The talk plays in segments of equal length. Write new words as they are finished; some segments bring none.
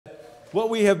What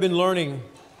we have been learning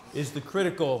is the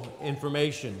critical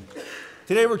information.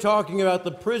 Today we're talking about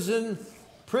the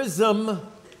prism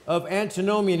of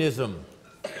antinomianism.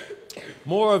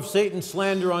 More of Satan's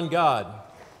slander on God.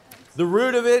 The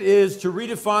root of it is to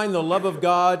redefine the love of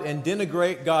God and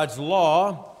denigrate God's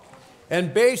law.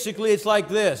 And basically it's like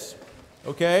this,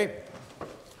 okay?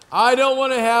 I don't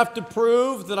want to have to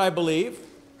prove that I believe.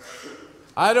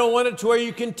 I don't want it to where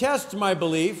you can test my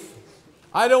belief.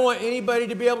 I don't want anybody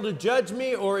to be able to judge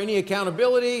me or any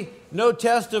accountability, no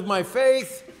test of my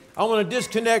faith. I want to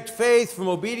disconnect faith from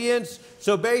obedience.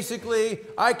 So basically,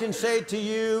 I can say to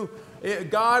you,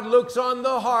 God looks on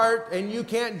the heart and you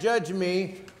can't judge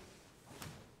me.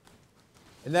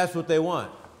 And that's what they want.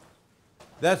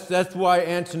 That's why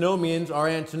antinomians are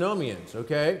antinomians,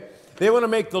 okay? They want to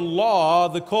make the law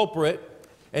the culprit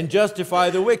and justify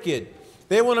the wicked.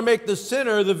 They want to make the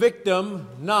sinner the victim,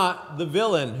 not the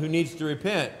villain who needs to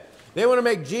repent. They want to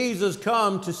make Jesus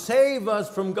come to save us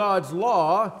from God's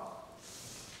law,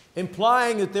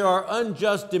 implying that there are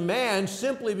unjust demands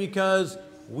simply because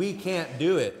we can't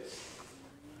do it.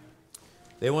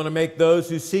 They want to make those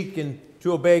who seek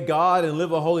to obey God and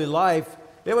live a holy life,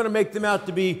 they want to make them out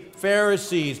to be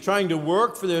Pharisees, trying to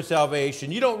work for their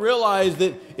salvation. You don't realize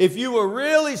that if you were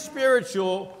really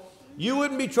spiritual, you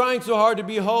wouldn't be trying so hard to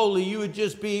be holy. You would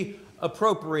just be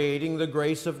appropriating the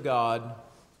grace of God.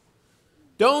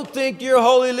 Don't think your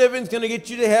holy living is going to get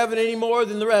you to heaven any more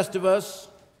than the rest of us.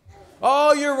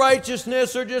 All your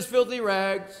righteousness are just filthy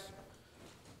rags.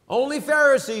 Only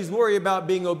Pharisees worry about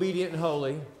being obedient and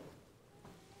holy.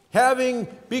 Having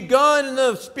begun in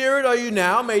the Spirit, are you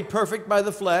now made perfect by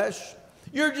the flesh?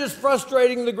 You're just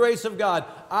frustrating the grace of God.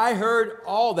 I heard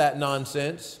all that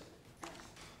nonsense.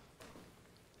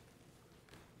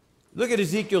 Look at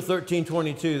Ezekiel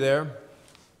 13:22 there.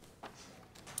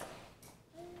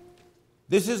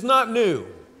 This is not new.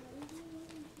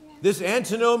 This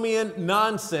antinomian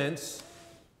nonsense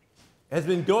has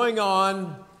been going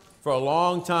on for a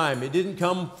long time. It didn't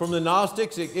come from the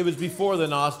Gnostics. It was before the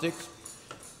Gnostics.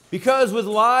 Because with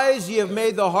lies ye have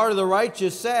made the heart of the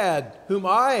righteous sad, whom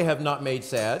I have not made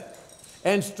sad,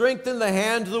 and strengthened the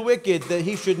hand of the wicked, that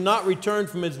he should not return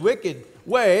from his wicked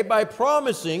way by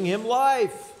promising him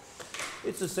life.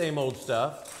 It's the same old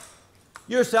stuff.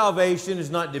 Your salvation is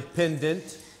not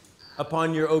dependent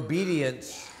upon your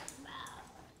obedience.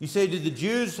 You say, did the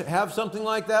Jews have something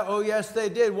like that? Oh, yes, they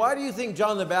did. Why do you think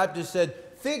John the Baptist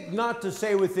said, think not to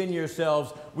say within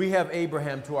yourselves, we have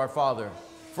Abraham to our father?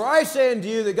 For I say unto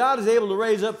you that God is able to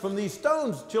raise up from these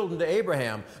stones children to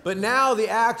Abraham. But now the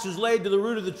axe is laid to the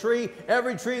root of the tree.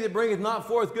 Every tree that bringeth not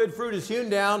forth good fruit is hewn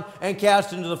down and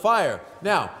cast into the fire.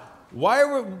 Now,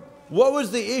 what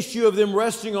was the issue of them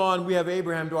resting on, we have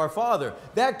Abraham to our father?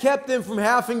 That kept them from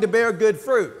having to bear good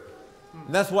fruit.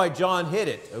 And that's why John hid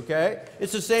it, okay?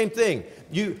 It's the same thing.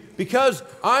 Because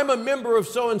I'm a member of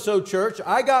so-and-so church,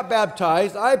 I got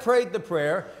baptized, I prayed the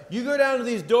prayer. You go down to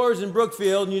these doors in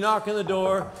Brookfield and you knock on the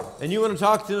door and you want to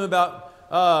talk to them about,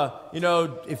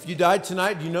 if you died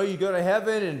tonight, do you know you go to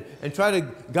heaven? And try to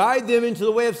guide them into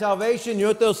the way of salvation. You know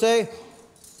what they'll say?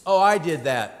 Oh, I did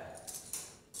that.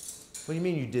 What do you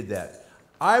mean you did that?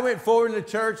 I went forward in the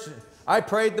church, I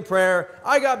prayed the prayer,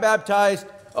 I got baptized.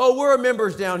 Oh, we're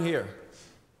members down here.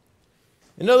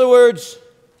 In other words,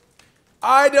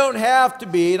 I don't have to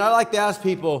be, and I like to ask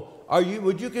people,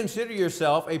 would you consider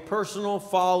yourself a personal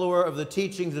follower of the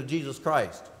teachings of Jesus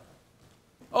Christ?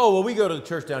 Oh, well, we go to the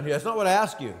church down here. That's not what I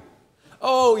ask you.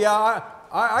 Oh, yeah,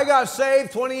 I got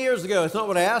saved 20 years ago. That's not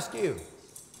what I ask you.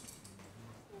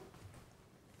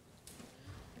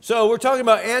 So we're talking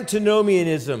about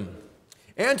antinomianism.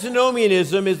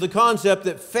 Antinomianism is the concept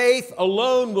that faith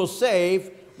alone will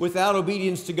save without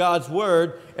obedience to God's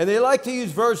word. And they like to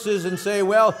use verses and say,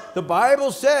 well, the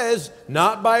Bible says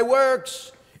not by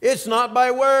works. It's not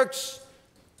by works.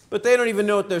 But they don't even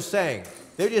know what they're saying.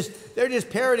 They're just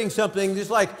parroting something just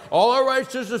like, all our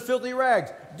righteousness is filthy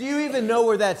rags. Do you even know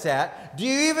where that's at? Do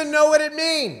you even know what it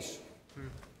means?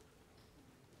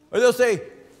 Or they'll say,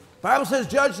 Bible says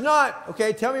judge not.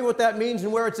 Okay, tell me what that means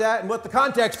and where it's at and what the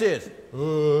context is.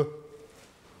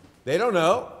 They don't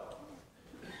know.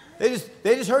 They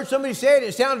just heard somebody say it.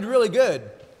 It sounded really good.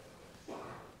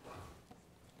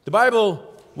 The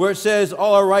Bible, where it says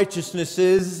all our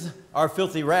righteousnesses are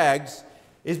filthy rags,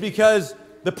 is because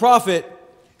the prophet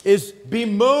is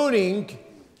bemoaning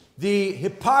the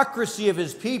hypocrisy of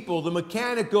his people, the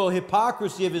mechanical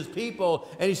hypocrisy of his people.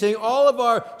 And he's saying all of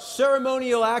our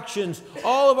ceremonial actions,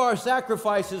 all of our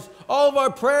sacrifices, all of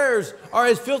our prayers are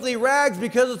as filthy rags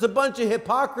because it's a bunch of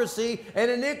hypocrisy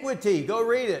and iniquity. Go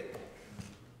read it.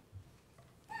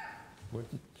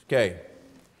 Okay.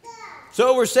 So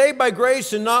So we're saved by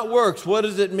grace and not works. What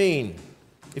does it mean?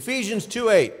 Ephesians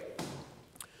 2:8.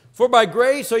 For by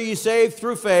grace are ye saved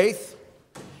through faith,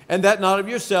 and that not of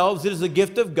yourselves. It is a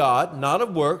gift of God, not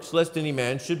of works, lest any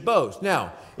man should boast.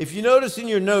 Now, if you notice in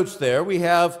your notes there, we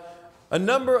have a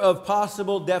number of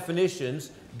possible definitions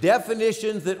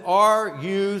that are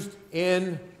used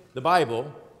in the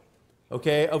Bible,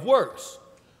 okay, of works.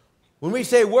 When we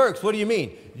say works, what do you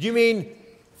mean? Do you mean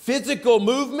physical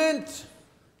movement?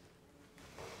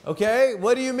 Okay,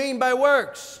 what do you mean by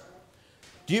works?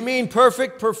 Do you mean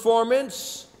perfect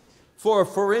performance for a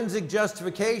forensic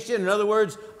justification? In other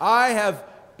words, I have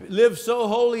lived so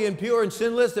holy and pure and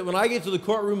sinless that when I get to the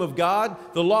courtroom of God,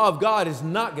 the law of God is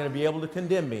not going to be able to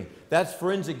condemn me. That's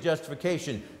forensic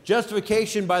justification.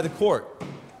 Justification by the court.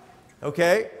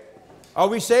 Okay? Are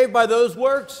we saved by those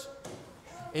works?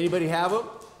 Anybody have them?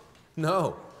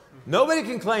 No. Nobody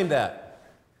can claim that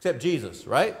except Jesus,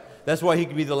 right? That's why he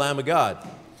could be the Lamb of God.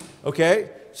 Okay?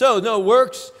 So, no,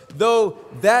 works, though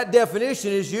that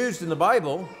definition is used in the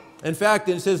Bible. In fact,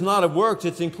 it says not of works,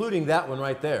 it's including that one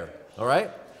right there. All right?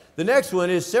 The next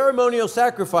one is ceremonial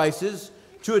sacrifices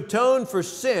to atone for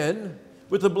sin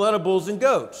with the blood of bulls and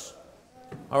goats.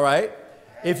 All right?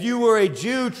 If you were a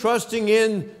Jew trusting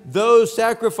in those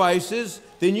sacrifices,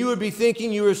 then you would be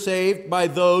thinking you were saved by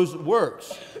those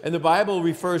works. And the Bible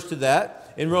refers to that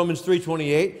in Romans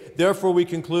 3:28. Therefore we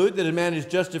conclude that a man is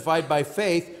justified by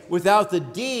faith without the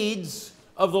deeds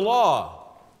of the law.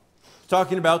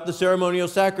 Talking about the ceremonial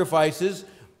sacrifices,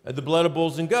 the blood of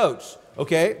bulls and goats.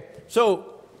 Okay? So,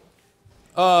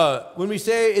 when we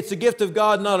say it's a gift of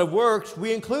God, not of works,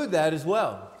 we include that as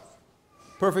well.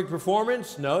 Perfect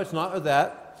performance? No, it's not of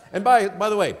that. And by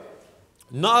the way,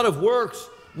 not of works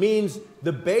means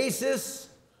the basis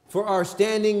for our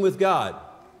standing with God.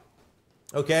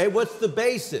 Okay, what's the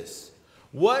basis?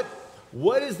 What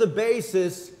is the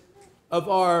basis of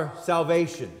our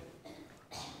salvation?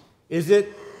 Is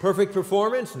it perfect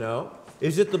performance? No.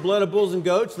 Is it the blood of bulls and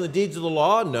goats and the deeds of the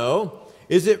law? No.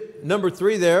 Is it, number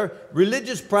 3 there,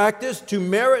 religious practice to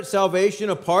merit salvation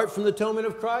apart from the atonement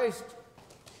of Christ?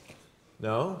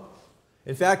 No.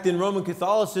 In fact, in Roman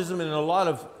Catholicism and in a lot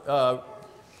of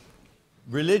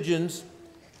religions,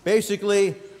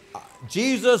 basically,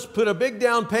 Jesus put a big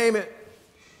down payment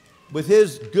with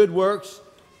his good works,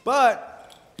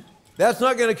 but that's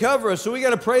not going to cover us. So we got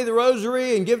to pray the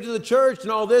rosary and give to the church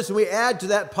and all this, and we add to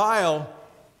that pile.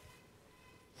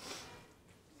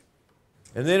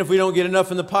 And then if we don't get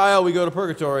enough in the pile, we go to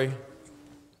purgatory.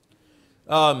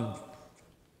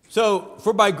 So,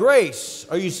 for by grace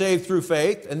are you saved through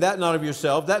faith, and that not of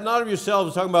yourselves. That not of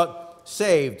yourselves is talking about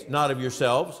saved, not of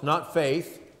yourselves, not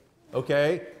faith.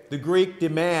 Okay? The Greek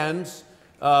demands,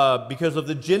 because of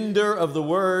the gender of the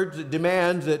words, it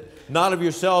demands that not of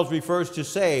yourselves refers to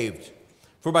saved.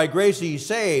 For by grace are you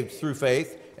saved through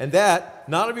faith, and that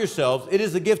not of yourselves. It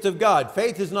is the gift of God.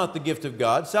 Faith is not the gift of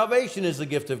God. Salvation is the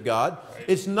gift of God. Right.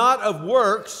 It's not of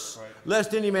works, right,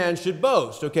 lest any man should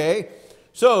boast. Okay?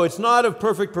 So it's not of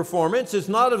perfect performance. It's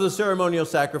not of the ceremonial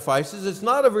sacrifices. It's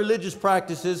not of religious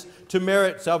practices to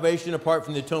merit salvation apart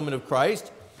from the atonement of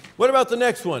Christ. What about the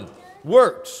next one?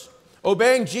 Works.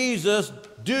 Obeying Jesus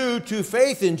due to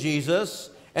faith in Jesus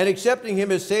and accepting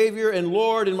him as Savior and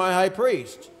Lord and my high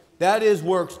priest. That is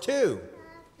works too.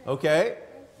 Okay?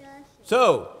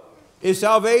 So, is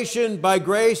salvation by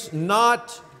grace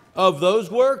not of those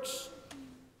works?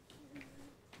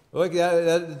 Well,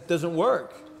 that doesn't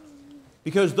work.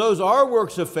 Because those are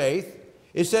works of faith.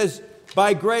 It says,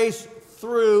 by grace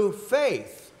through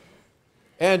faith.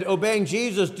 And obeying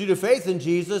Jesus due to faith in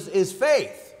Jesus is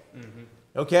faith. Mm-hmm.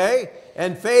 Okay?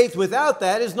 And faith without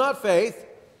that is not faith.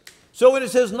 So when it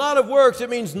says not of works, it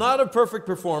means not of perfect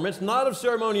performance, not of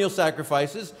ceremonial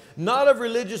sacrifices, not of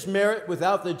religious merit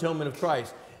without the atonement of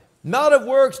Christ. Not of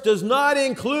works does not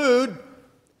include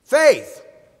faith.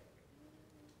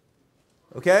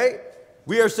 Okay?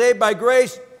 We are saved by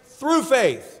grace through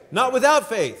faith, not without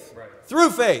faith. Right. Through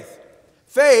faith.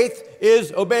 Faith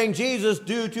is obeying Jesus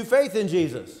due to faith in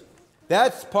Jesus.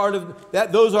 That's part of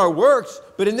that. Those are works,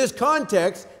 but in this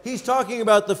context, he's talking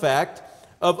about the fact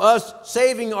of us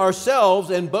saving ourselves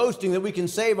and boasting that we can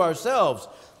save ourselves.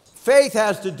 Faith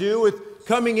has to do with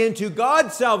coming into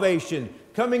God's salvation,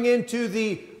 coming into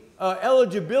the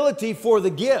eligibility for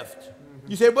the gift.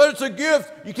 You say, but it's a gift.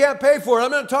 You can't pay for it.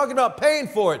 I'm not talking about paying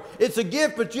for it. It's a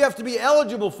gift, but you have to be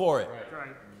eligible for it. Right.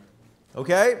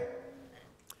 Okay?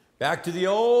 Back to the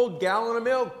old gallon of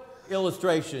milk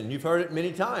illustration. You've heard it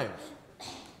many times.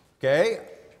 Okay?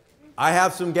 I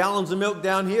have some gallons of milk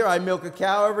down here. I milk a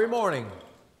cow every morning.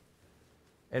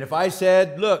 And if I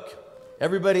said, look,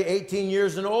 everybody 18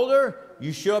 years and older,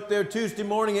 you show up there Tuesday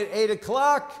morning at 8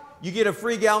 o'clock, you get a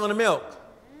free gallon of milk.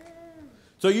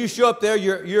 So you show up there,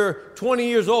 you're 20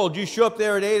 years old, you show up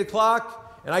there at 8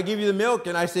 o'clock, and I give you the milk,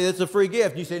 and I say, that's a free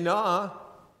gift. You say, no,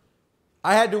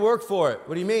 I had to work for it.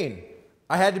 What do you mean?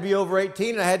 I had to be over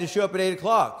 18, and I had to show up at 8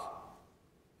 o'clock.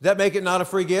 Does that make it not a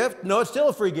free gift? No, it's still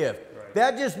a free gift. Right.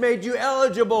 That just made you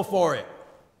eligible for it.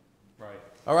 Right.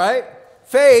 All right?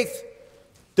 Faith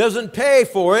doesn't pay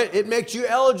for it. It makes you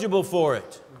eligible for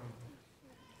it.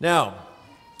 Now,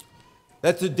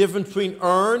 that's the difference between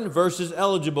earn versus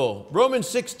eligible. Romans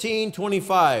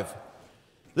 16:25.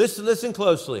 Listen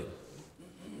closely.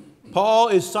 Paul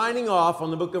is signing off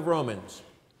on the book of Romans.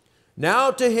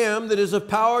 Now to him that is of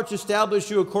power to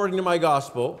establish you according to my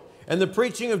gospel and the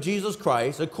preaching of Jesus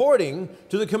Christ, according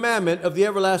to the commandment of the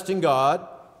everlasting God,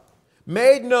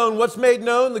 made known, what's made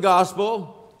known? The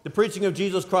gospel. The preaching of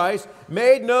Jesus Christ,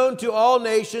 made known to all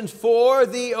nations for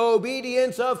the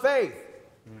obedience of faith.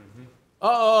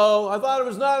 Uh-oh, I thought it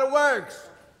was not of works.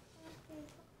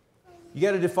 You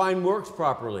got to define works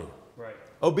properly. Right.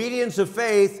 Obedience of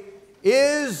faith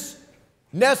is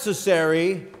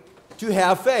necessary to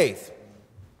have faith.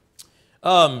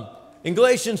 In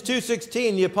Galatians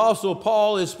 2:16, the Apostle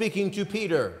Paul is speaking to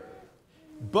Peter.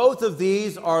 Both of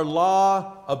these are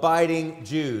law-abiding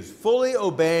Jews, fully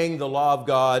obeying the law of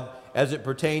God as it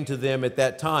pertained to them at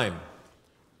that time,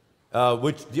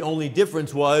 which the only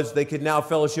difference was they could now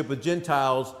fellowship with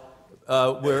Gentiles,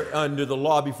 where under the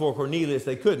law before Cornelius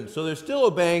they couldn't. So they're still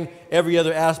obeying every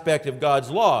other aspect of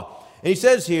God's law. And he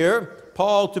says here,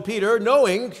 Paul to Peter,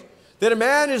 knowing that a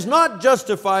man is not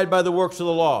justified by the works of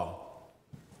the law.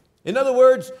 In other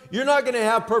words, you're not going to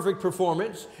have perfect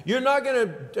performance. You're not going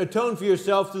to atone for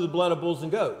yourself through the blood of bulls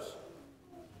and goats.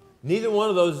 Neither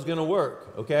one of those is going to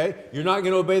work, okay? You're not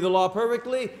going to obey the law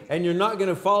perfectly, and you're not going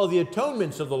to follow the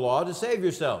atonements of the law to save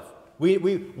yourself.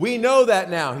 We know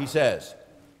that now, he says.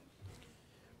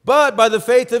 But by the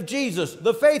faith of Jesus.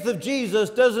 The faith of Jesus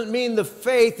doesn't mean the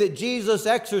faith that Jesus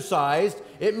exercised.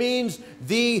 It means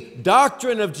the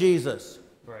doctrine of Jesus.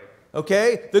 Right.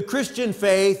 Okay? The Christian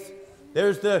faith.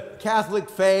 There's the Catholic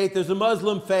faith, there's the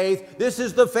Muslim faith. This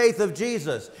is the faith of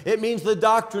Jesus. It means the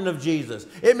doctrine of Jesus.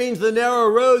 It means the narrow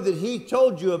road that he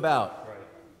told you about. Right.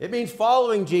 It means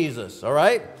following Jesus, all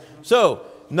right? So,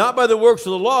 not by the works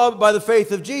of the law, but by the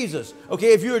faith of Jesus.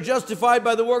 Okay, if you are justified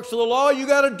by the works of the law, you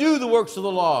got to do the works of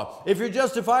the law. If you're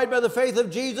justified by the faith of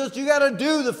Jesus, you got to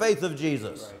do the faith of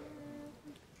Jesus. Right.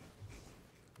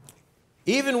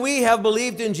 Even we have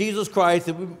believed in Jesus Christ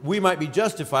that we might be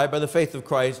justified by the faith of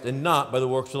Christ and not by the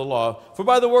works of the law. For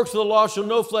by the works of the law shall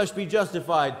no flesh be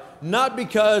justified, not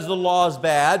because the law is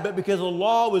bad, but because the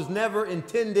law was never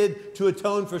intended to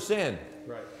atone for sin.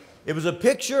 Right. It was a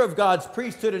picture of God's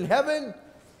priesthood in heaven.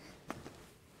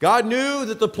 God knew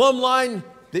that the plumb line,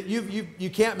 that you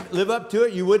can't live up to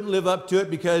it, you wouldn't live up to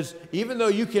it, because even though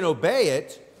you can obey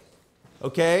it,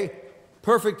 okay,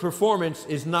 perfect performance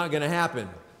is not going to happen.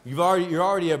 You're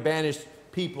already a banished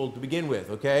people to begin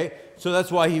with, okay? So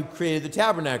that's why he created the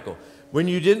tabernacle. When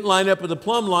you didn't line up with the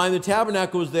plumb line, the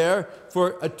tabernacle was there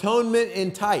for atonement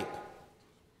in type.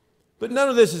 But none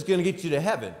of this is going to get you to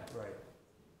heaven. Right.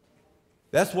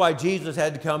 That's why Jesus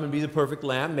had to come and be the perfect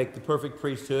lamb, make the perfect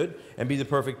priesthood, and be the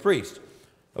perfect priest.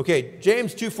 Okay,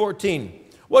 James 2:14.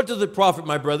 What does it profit,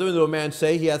 my brethren, though a man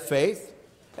say he hath faith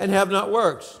and have not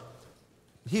works?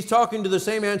 He's talking to the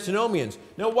same antinomians.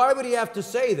 Now, why would he have to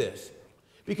say this?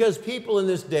 Because people in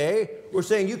this day were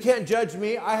saying, you can't judge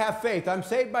me, I have faith. I'm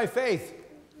saved by faith.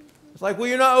 It's like, well,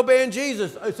 you're not obeying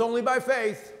Jesus. It's only by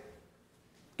faith.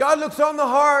 God looks on the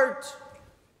heart.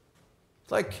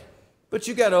 It's like, but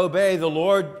you got to obey the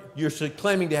Lord you're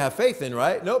claiming to have faith in,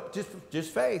 right? Nope, just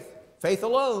faith. Faith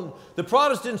alone. The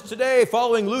Protestants today,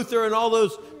 following Luther and all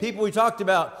those people we talked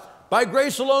about, by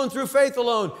grace alone, through faith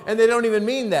alone. And they don't even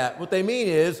mean that. What they mean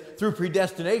is through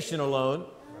predestination alone.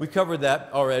 We covered that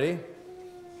already.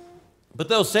 But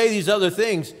they'll say these other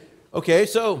things. Okay,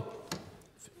 so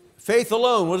faith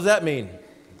alone, what does that mean?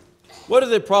 What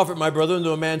does it profit, my brethren,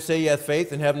 though a man say he hath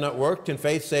faith and have not worked? Can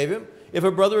faith save him? If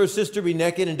a brother or sister be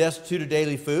naked and destitute of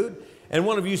daily food, and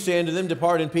one of you say unto them,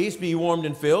 depart in peace, be ye warmed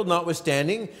and filled,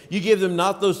 notwithstanding, you give them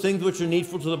not those things which are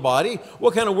needful to the body.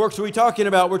 What kind of works are we talking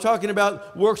about? We're talking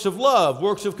about works of love,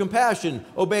 works of compassion,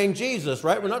 obeying Jesus,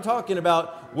 right? We're not talking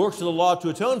about works of the law to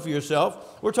atone for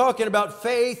yourself. We're talking about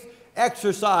faith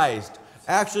exercised,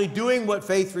 actually doing what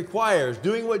faith requires,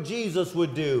 doing what Jesus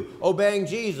would do, obeying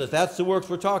Jesus. That's the works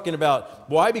we're talking about.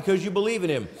 Why? Because you believe in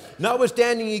him.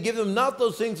 Notwithstanding, you give them not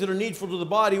those things that are needful to the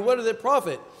body. What does it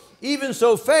profit? Even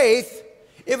so, faith,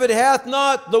 if it hath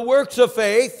not the works of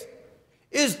faith,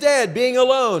 is dead, being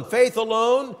alone. Faith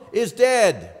alone is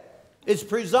dead. It's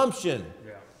presumption.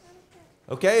 Yeah.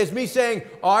 Okay, it's me saying,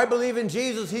 oh, I believe in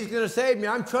Jesus, he's going to save me,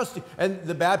 I'm trusting. And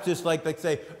the Baptists like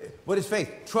say, what is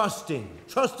faith?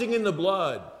 Trusting in the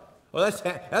blood. Well,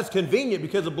 that's convenient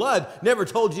because the blood never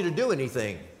told you to do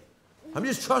anything. I'm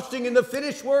just trusting in the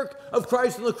finished work of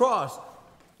Christ on the cross.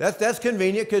 That's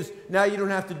convenient because now you don't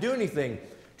have to do anything.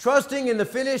 Trusting in the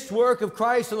finished work of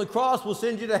Christ on the cross will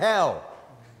send you to hell.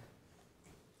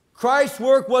 Christ's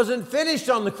work wasn't finished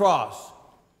on the cross.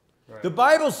 Right. The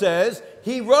Bible says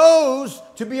he rose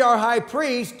to be our high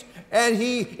priest, and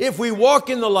if we walk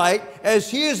in the light,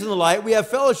 as he is in the light, we have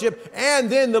fellowship, and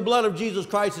then the blood of Jesus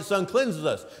Christ, his Son, cleanses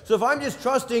us. So if I'm just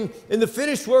trusting in the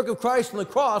finished work of Christ on the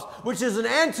cross, which is an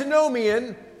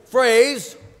antinomian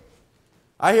phrase,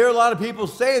 I hear a lot of people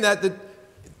saying that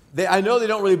I know they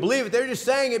don't really believe it. They're just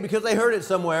saying it because they heard it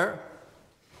somewhere.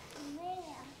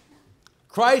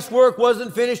 Christ's work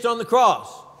wasn't finished on the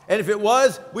cross. And if it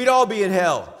was, we'd all be in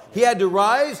hell. He had to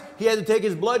rise. He had to take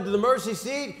his blood to the mercy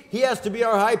seat. He has to be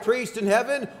our high priest in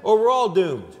heaven, or we're all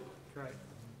doomed.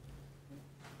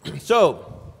 Right.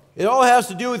 So, it all has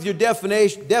to do with your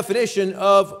definition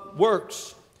of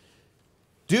works.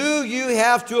 Do you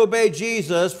have to obey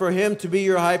Jesus for him to be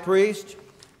your high priest?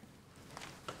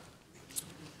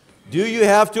 Do you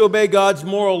have to obey God's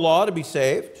moral law to be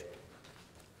saved?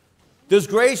 Does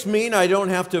grace mean I don't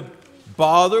have to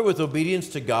bother with obedience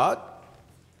to God?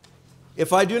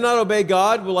 If I do not obey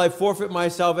God, will I forfeit my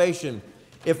salvation?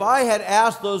 If I had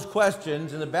asked those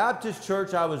questions in the Baptist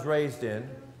church I was raised in,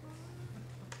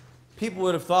 people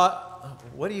would have thought,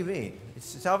 what do you mean?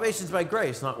 Salvation's by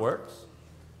grace, not works.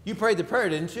 You prayed the prayer,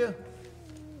 didn't you?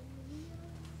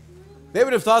 They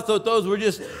would have thought that those were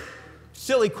just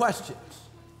silly questions.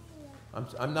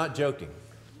 I'm not joking.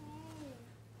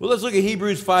 Well, let's look at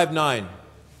Hebrews 5:9.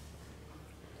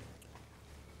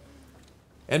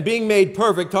 And being made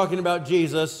perfect, talking about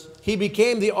Jesus, he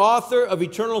became the author of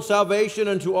eternal salvation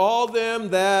unto all them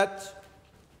that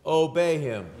obey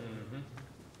him. Mm-hmm.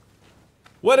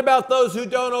 What about those who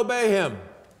don't obey him?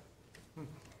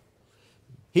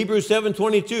 Hebrews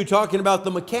 7:22, talking about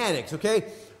the mechanics,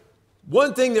 okay?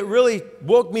 One thing that really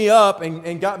woke me up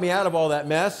and got me out of all that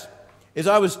mess is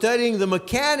I was studying the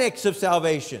mechanics of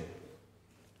salvation.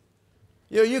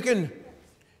 You know,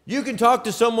 you can talk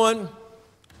to someone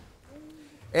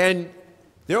and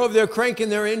they're over there cranking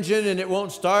their engine and it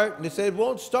won't start. And they say, it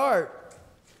won't start.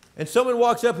 And someone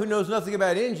walks up who knows nothing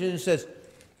about engines and says,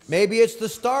 maybe it's the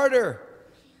starter.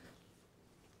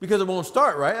 Because it won't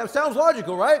start, right? That sounds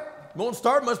logical, right? It won't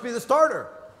start, must be the starter.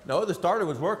 No, the starter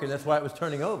was working. That's why it was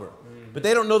turning over. Mm-hmm. But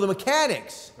they don't know the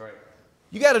mechanics. Right.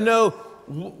 You got to know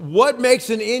what makes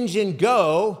an engine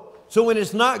go, so when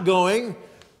it's not going,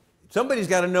 somebody's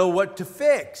got to know what to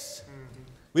fix. Mm-hmm.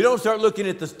 We don't start looking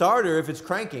at the starter if it's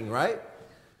cranking, right?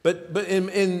 But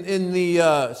in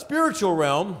the spiritual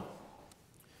realm,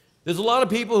 there's a lot of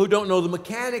people who don't know the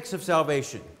mechanics of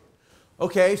salvation.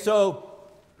 Okay, so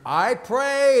I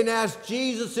pray and ask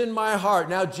Jesus in my heart.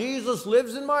 Now, Jesus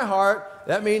lives in my heart.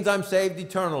 That means I'm saved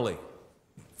eternally.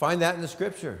 Find that in the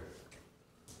Scripture.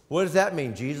 What does that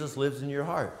mean? Jesus lives in your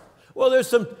heart. Well,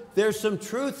 there's some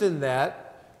truth in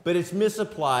that, but it's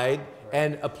misapplied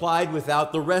and applied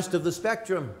without the rest of the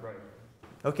spectrum. Right.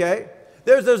 Okay?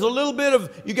 There's a little bit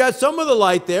of, you got some of the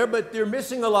light there, but you're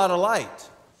missing a lot of light.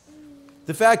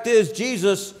 The fact is,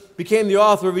 Jesus became the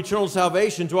author of eternal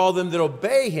salvation to all them that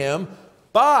obey him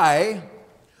by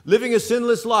living a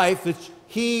sinless life which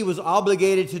he was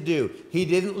obligated to do. He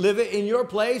didn't live it in your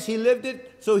place. He lived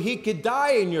it so he could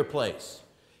die in your place.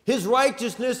 His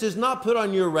righteousness is not put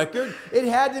on your record. It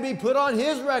had to be put on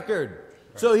his record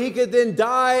so he could then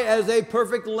die as a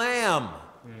perfect lamb.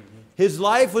 Mm-hmm. His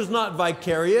life was not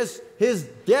vicarious. His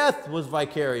death was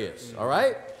vicarious. Mm-hmm. All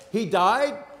right? He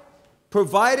died,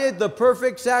 provided the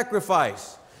perfect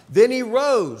sacrifice. Then he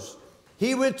rose.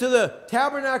 He went to the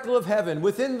tabernacle of heaven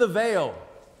within the veil.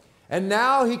 And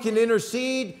now he can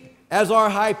intercede as our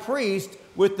high priest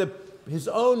with his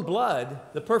own blood,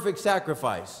 the perfect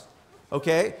sacrifice.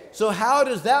 Okay? So how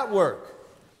does that work?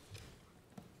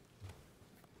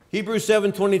 Hebrews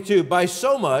 7:22, by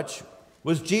so much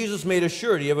was Jesus made a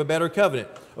surety of a better covenant.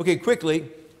 Okay, quickly.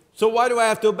 So why do I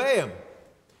have to obey him?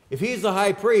 If he's the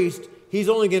high priest, he's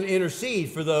only going to intercede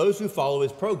for those who follow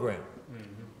his program.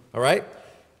 Mm-hmm. All right?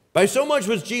 By so much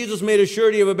was Jesus made a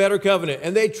surety of a better covenant,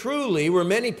 and they truly were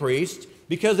many priests,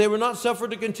 because they were not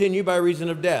suffered to continue by reason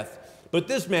of death. But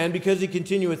this man, because he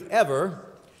continueth ever,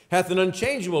 hath an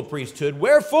unchangeable priesthood.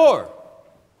 Wherefore,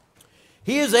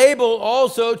 he is able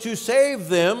also to save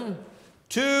them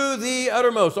to the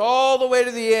uttermost, all the way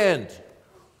to the end.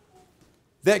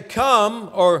 That come,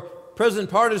 or present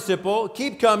participle,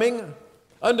 keep coming,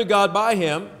 unto God by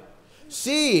him,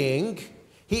 seeing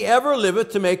he ever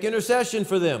liveth to make intercession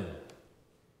for them.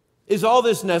 Is all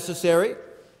this necessary?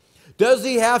 Does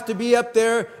he have to be up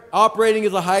there operating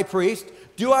as a high priest?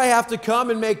 Do I have to come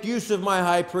and make use of my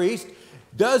high priest?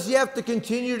 Does he have to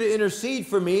continue to intercede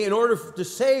for me in order to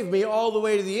save me all the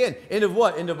way to the end? End of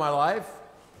what? End of my life?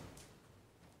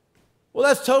 Well,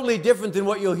 that's totally different than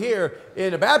what you'll hear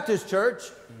in a Baptist church.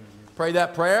 Pray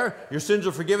that prayer. Your sins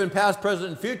are forgiven, past, present,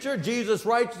 and future. Jesus'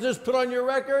 righteousness put on your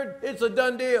record. It's a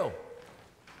done deal.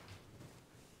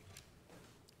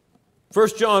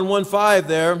 1 John 1:5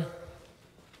 there,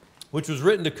 which was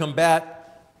written to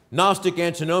combat Gnostic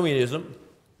antinomianism.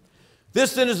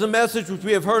 This then is the message which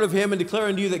we have heard of him and declare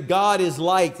unto you that God is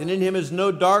light, and in him is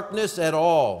no darkness at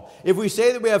all. If we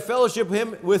say that we have fellowship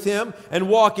with him and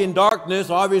walk in darkness,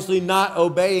 obviously not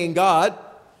obeying God,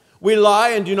 we lie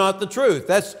and do not the truth.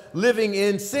 That's living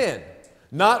in sin.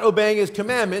 Not obeying his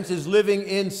commandments is living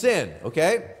in sin,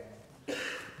 okay?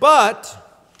 But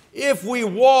if we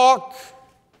walk...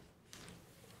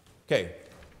 Okay.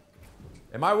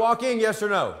 Am I walking? Yes or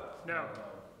no? No.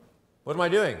 What am I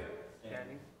doing?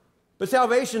 Standing. But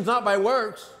salvation's not by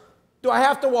works. Do I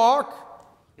have to walk?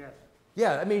 Yes.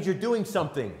 Yeah, that means you're doing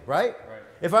something, right?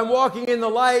 If I'm walking in the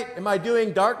light, am I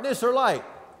doing darkness or light?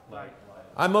 Light.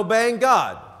 I'm obeying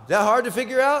God. Is that hard to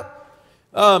figure out?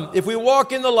 If we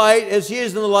walk in the light as he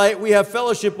is in the light, we have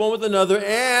fellowship one with another,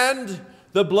 and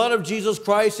the blood of Jesus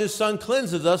Christ, his Son,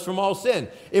 cleanses us from all sin.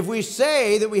 If we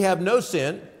say that we have no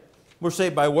sin, we're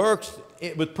saved by works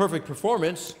with perfect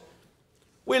performance,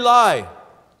 we lie.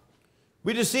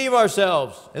 We deceive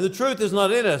ourselves, and the truth is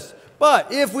not in us.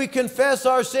 But if we confess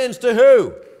our sins to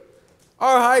who?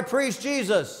 Our high priest,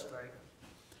 Jesus. Right.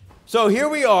 So here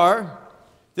we are.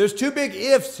 There's two big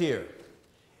ifs here.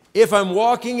 If I'm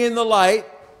walking in the light,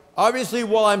 obviously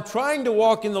while I'm trying to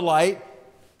walk in the light,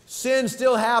 sin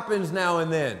still happens now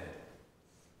and then.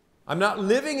 I'm not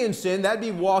living in sin. That'd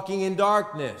be walking in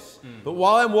darkness. But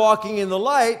while I'm walking in the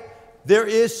light, there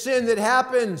is sin that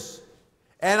happens,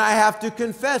 and I have to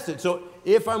confess it. So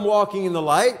if I'm walking in the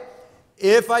light,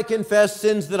 if I confess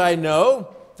sins that I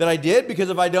know that I did, because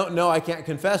if I don't know, I can't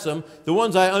confess them. The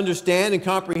ones I understand and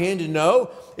comprehend and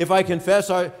know, if I confess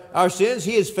our sins,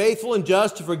 he is faithful and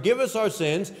just to forgive us our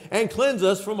sins and cleanse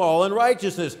us from all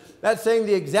unrighteousness. That's saying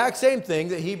the exact same thing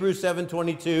that Hebrews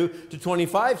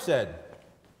 7:22-25 said.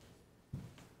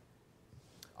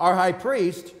 Our high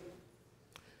priest,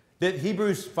 that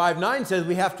Hebrews 5:9 says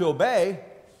we have to obey,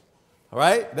 all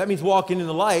right? That means walking in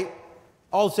the light,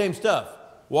 all the same stuff.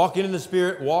 Walking in the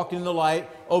Spirit, walking in the light,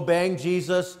 obeying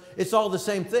Jesus. It's all the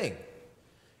same thing.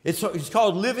 It's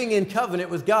called living in covenant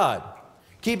with God,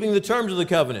 keeping the terms of the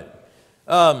covenant.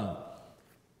 1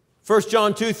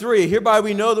 John 2:3, hereby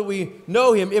we know that we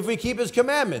know him if we keep his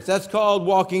commandments. That's called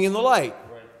walking in the light.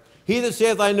 Right. He that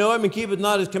saith, I know him, and keepeth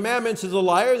not his commandments, is a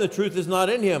liar, and the truth is not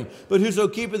in him. But whoso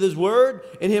keepeth his word,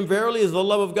 in him verily is the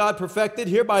love of God perfected.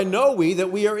 Hereby know we that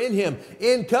we are in him,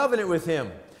 in covenant with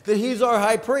him, that he's our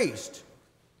high priest.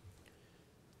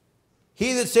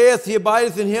 He that saith he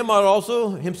abideth in him ought also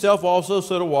himself also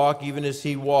so to walk, even as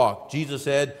he walked. Jesus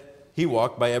said he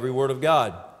walked by every word of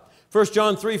God. 1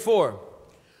 John 3:4.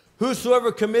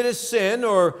 Whosoever committeth sin,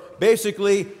 or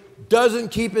basically doesn't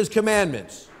keep his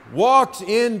commandments, walks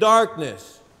in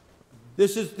darkness.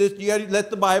 This. You got to let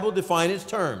the Bible define its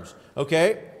terms.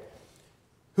 Okay?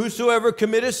 Whosoever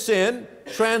committeth sin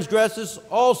transgresses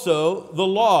also the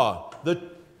law,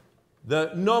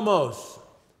 the nomos.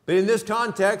 But in this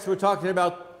context, we're talking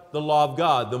about the law of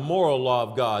God, the moral law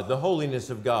of God, the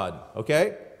holiness of God,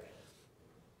 okay?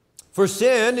 For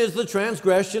sin is the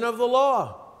transgression of the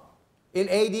law in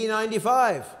AD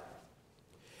 95.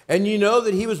 And you know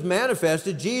that he was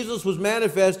manifested, Jesus was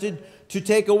manifested to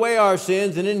take away our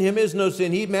sins, and in him is no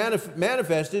sin. He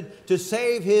manifested to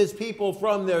save his people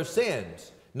from their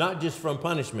sins, not just from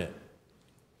punishment.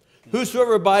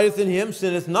 Whosoever abideth in him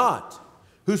sinneth not.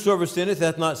 Whosoever sinneth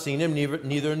hath not seen him,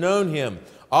 neither known him.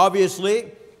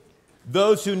 Obviously,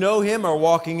 those who know him are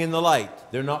walking in the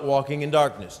light. They're not walking in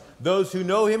darkness. Those who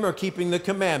know him are keeping the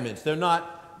commandments. They're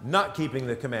not keeping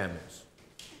the commandments.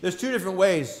 There's two different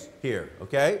ways here,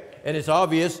 okay? And it's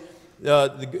obvious.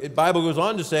 The Bible goes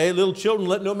on to say, little children,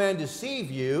 let no man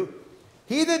deceive you.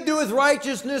 He that doeth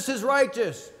righteousness is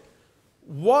righteous.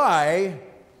 Why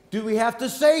do we have to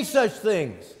say such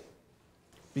things?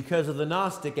 Because of the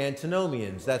Gnostic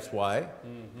antinomians, that's why.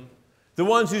 The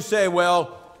ones who say,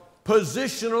 well,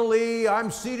 positionally,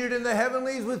 I'm seated in the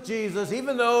heavenlies with Jesus,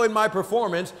 even though in my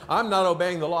performance, I'm not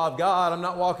obeying the law of God, I'm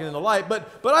not walking in the light, but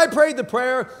I prayed the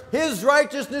prayer, His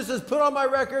righteousness is put on my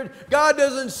record. God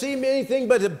doesn't see me anything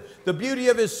but the beauty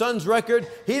of His Son's record.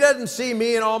 He doesn't see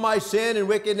me and all my sin and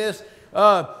wickedness,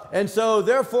 and so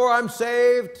therefore I'm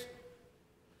saved.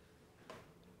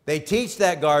 They teach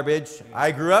that garbage.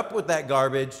 I grew up with that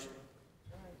garbage.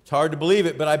 It's hard to believe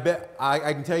it, but I bet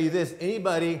I can tell you this,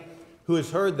 anybody who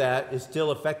has heard that is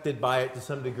still affected by it to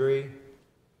some degree.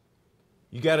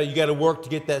 You gotta work to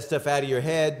get that stuff out of your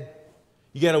head.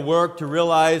 You gotta work to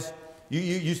realize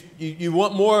you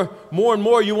want more and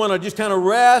more. You want to just kind of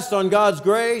rest on God's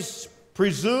grace,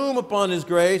 presume upon His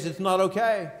grace. It's not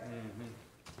okay.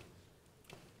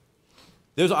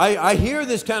 I hear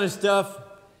this kind of stuff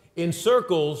in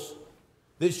circles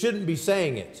that shouldn't be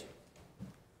saying it.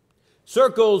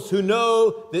 Circles who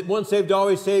know that once saved,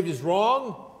 always saved is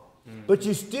wrong, but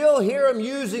you still hear them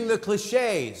using the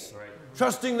cliches. Right.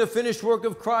 Trusting the finished work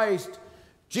of Christ,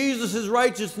 Jesus'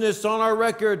 righteousness on our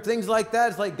record, things like that.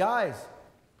 It's like, guys,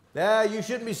 you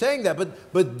shouldn't be saying that,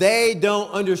 but they don't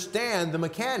understand the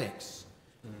mechanics.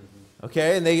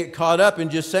 Okay, and they get caught up in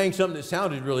just saying something that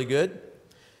sounded really good.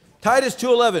 Titus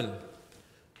 2:11.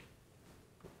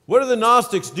 What do the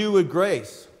Gnostics do with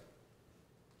grace?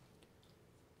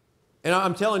 And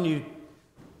I'm telling you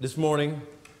this morning,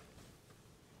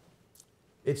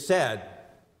 it's sad.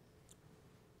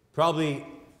 Probably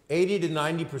 80 to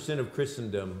 90% of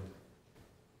Christendom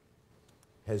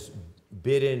has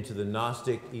bit into the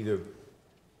Gnostic, either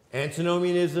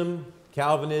Antinomianism,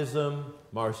 Calvinism,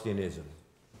 Marcionism,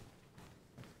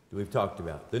 that we've talked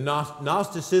about. The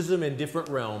Gnosticism in different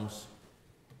realms.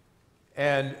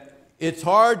 And it's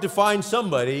hard to find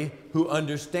somebody who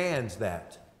understands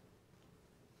that.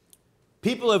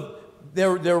 People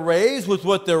they're raised with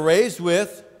what they're raised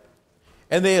with,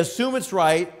 and they assume it's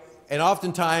right, and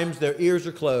oftentimes their ears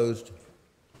are closed.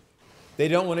 They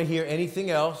don't want to hear anything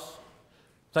else.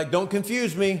 It's like, don't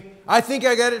confuse me. I think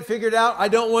I got it figured out. I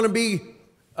don't want to be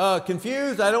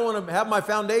confused. I don't want to have my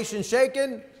foundation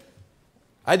shaken.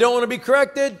 I don't want to be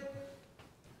corrected.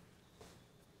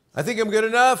 I think I'm good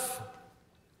enough.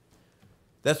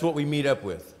 That's what we meet up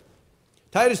with.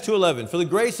 Titus 2:11, for the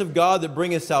grace of God that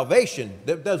bringeth salvation.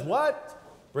 That does what?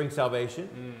 Bring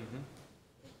salvation.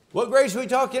 What grace are we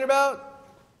talking about?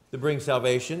 That brings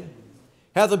salvation.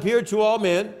 Hath appeared to all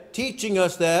men, teaching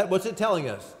us that. What's it telling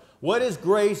us? What is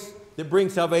grace that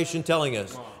brings salvation telling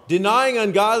us? Denying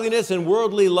ungodliness and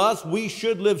worldly lust, we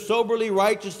should live soberly,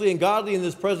 righteously, and godly in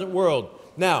this present world.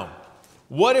 Now,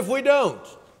 what if we don't?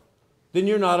 Then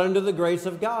you're not under the grace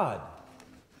of God.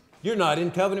 You're not in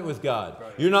covenant with God.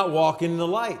 You're not walking in the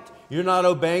light. You're not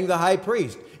obeying the high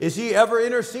priest. Is he ever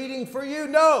interceding for you?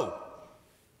 No.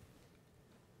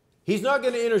 He's not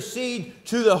going to intercede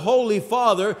to the Holy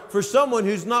Father for someone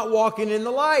who's not walking in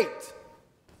the light.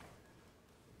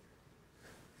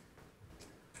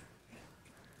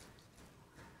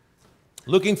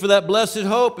 Looking for that blessed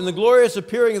hope and the glorious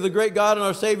appearing of the great God and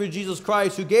our Savior Jesus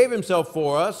Christ, who gave Himself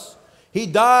for us. He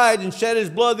died and shed His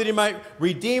blood that He might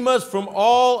redeem us from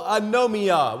all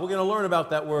anomia. We're going to learn about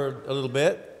that word a little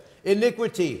bit.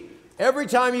 Iniquity. Every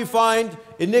time you find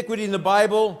iniquity in the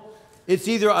Bible, it's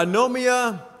either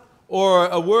anomia or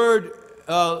a word,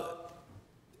 I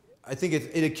think it's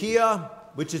idikia,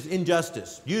 which is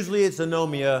injustice. Usually it's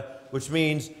anomia, which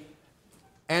means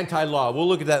anti-law. We'll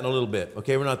look at that in a little bit.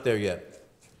 Okay, we're not there yet.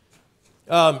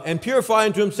 And purify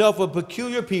unto Himself a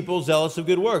peculiar people, zealous of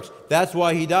good works. That's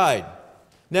why He died.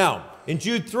 Now, in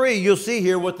Jude 3, you'll see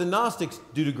here what the Gnostics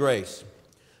do to grace.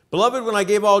 Beloved, when I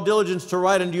gave all diligence to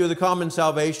write unto you the common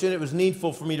salvation, it was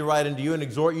needful for me to write unto you and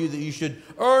exhort you that you should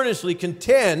earnestly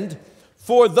contend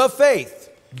for the faith,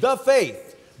 the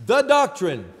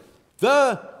doctrine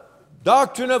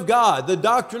of God, the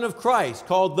doctrine of Christ,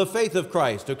 called the faith of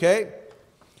Christ, okay?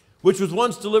 Which was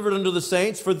once delivered unto the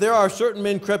saints, for there are certain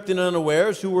men crept in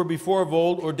unawares, who were before of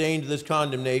old ordained to this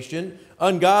condemnation,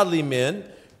 ungodly men,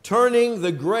 turning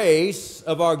the grace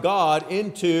of our God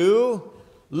into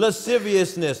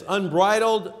lasciviousness,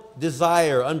 unbridled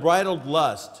desire, unbridled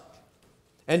lust,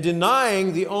 and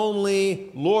denying the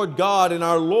only Lord God and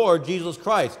our Lord Jesus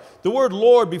Christ. The word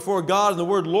Lord before God and the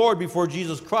word Lord before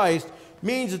Jesus Christ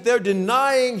means that they're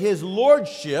denying His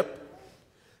lordship.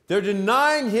 They're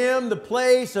denying Him the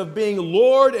place of being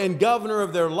Lord and governor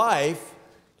of their life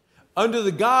under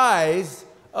the guise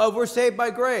of we're saved by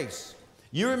grace.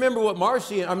 You remember what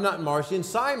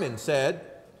Simon said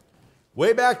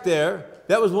way back there.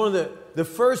 That was one of the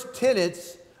first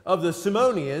tenets of the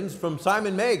Simonians from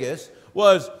Simon Magus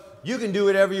was you can do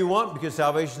whatever you want because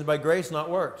salvation is by grace, not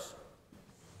works.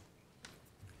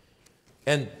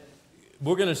 And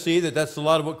we're going to see that that's a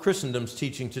lot of what Christendom's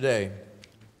teaching today.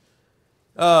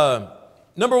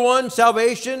 Number one,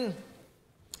 salvation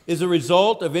is a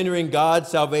result of entering God's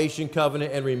salvation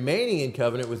covenant and remaining in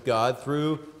covenant with God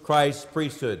through Christ's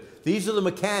priesthood. These are the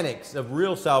mechanics of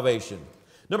real salvation.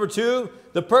 Number two,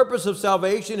 the purpose of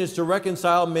salvation is to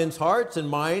reconcile men's hearts and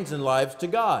minds and lives to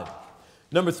God.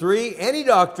 Number three, any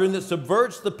doctrine that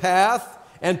subverts the path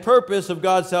and purpose of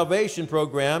God's salvation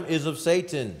program is of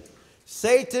Satan.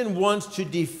 Satan wants to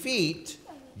defeat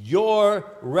your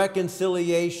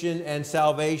reconciliation and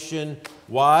salvation.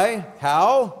 Why?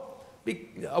 How?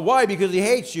 Why? Because he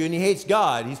hates you and he hates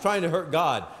God. He's trying to hurt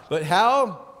God. But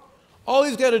how? All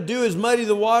he's got to do is muddy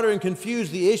the water and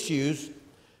confuse the issues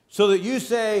so that you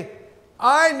say,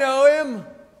 I know him.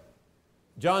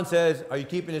 John says, are you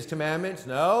keeping his commandments?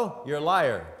 No, you're a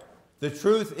liar. The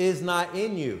truth is not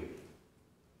in you.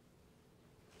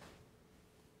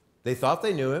 They thought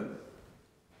they knew him.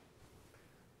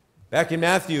 Back in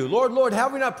Matthew, Lord, Lord,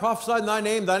 have we not prophesied in thy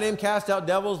name? Thy name cast out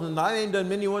devils, and in thy name done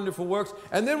many wonderful works.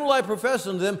 And then will I profess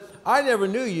unto them, I never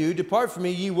knew you. Depart from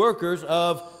me, ye workers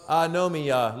of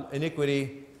anomia,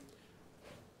 iniquity.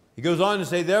 He goes on to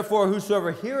say, therefore,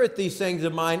 whosoever heareth these things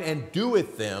of mine and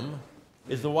doeth them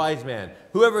is the wise man.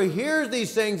 Whoever hears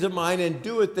these things of mine and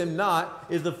doeth them not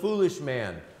is the foolish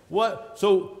man.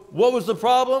 So what was the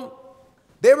problem?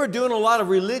 They were doing a lot of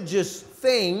religious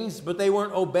things, but they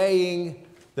weren't obeying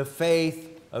the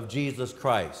faith of Jesus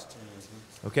Christ.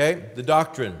 Okay? The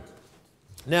doctrine.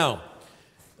 Now,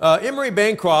 Emery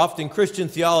Bancroft in Christian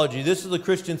Theology, this is the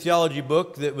Christian theology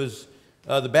book that was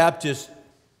the Baptists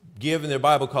give in their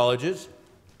Bible colleges.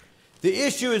 The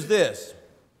issue is this.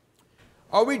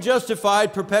 Are we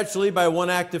justified perpetually by one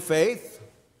act of faith?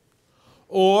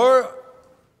 Or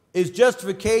is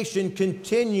justification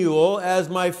continual as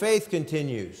my faith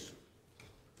continues?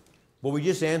 Well, we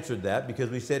just answered that because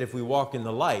we said if we walk in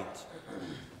the light,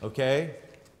 okay,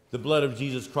 the blood of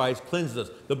Jesus Christ cleanses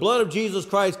us. The blood of Jesus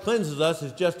Christ cleanses us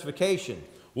is justification.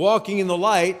 Walking in the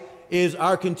light is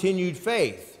our continued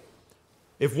faith.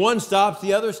 If one stops,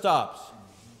 the other stops.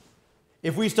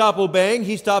 If we stop obeying,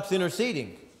 he stops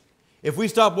interceding. If we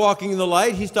stop walking in the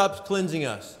light, he stops cleansing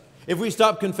us. If we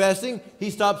stop confessing,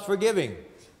 he stops forgiving.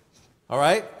 All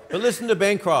right? But listen to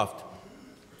Bancroft.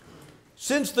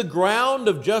 Since the ground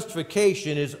of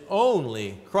justification is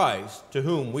only Christ, to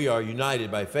whom we are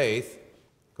united by faith,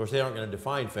 of course they aren't going to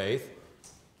define faith,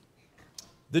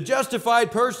 the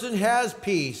justified person has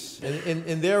peace.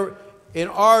 In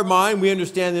our mind, we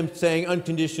understand them saying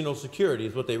unconditional security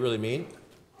is what they really mean.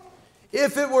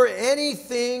 If it were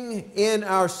anything in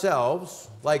ourselves,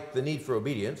 like the need for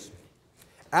obedience,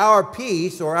 our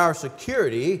peace or our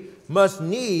security must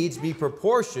needs be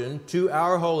proportioned to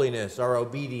our holiness, our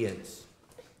obedience.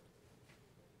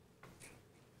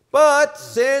 But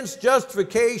since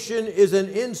justification is an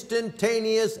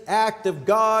instantaneous act of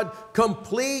God,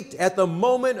 complete at the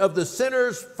moment of the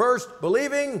sinner's first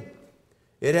believing,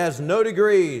 it has no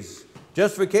degrees.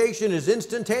 Justification is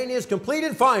instantaneous, complete,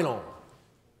 and final.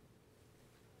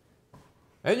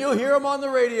 And you'll hear them on the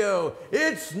radio.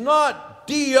 It's not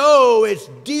D-O, it's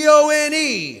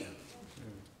D-O-N-E.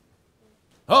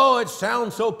 Oh, it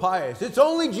sounds so pious. It's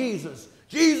only Jesus.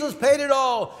 Jesus paid it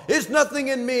all. It's nothing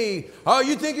in me. Oh,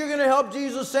 you think you're going to help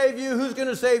Jesus save you? Who's going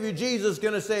to save you? Jesus is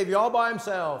going to save you all by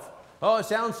himself. Oh, it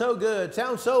sounds so good. It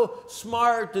sounds so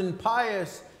smart and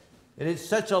pious. And it's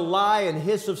such a lie and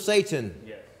hiss of Satan.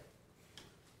 Yes.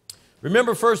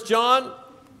 Remember 1 John?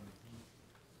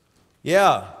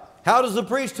 Yeah. How does the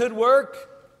priesthood work?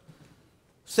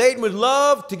 Satan would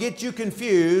love to get you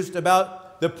confused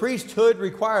about the priesthood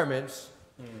requirements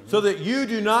so that you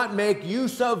do not make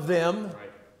use of them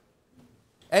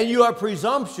and you are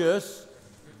presumptuous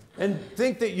and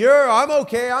think that I'm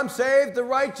okay, I'm saved, the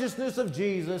righteousness of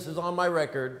Jesus is on my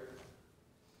record.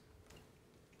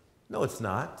 No, it's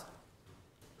not.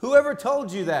 Whoever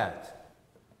told you that?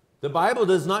 The Bible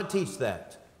does not teach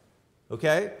that.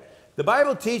 Okay? The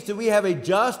Bible teaches that we have a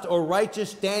just or righteous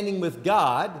standing with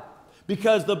God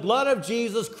because the blood of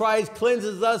Jesus Christ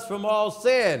cleanses us from all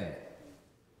sin.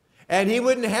 And he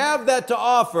wouldn't have that to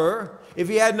offer if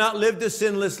he had not lived a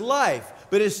sinless life.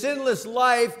 But his sinless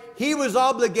life, he was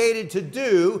obligated to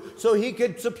do so he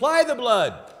could supply the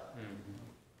blood.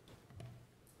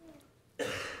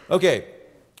 Okay,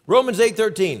 Romans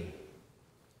 8:13.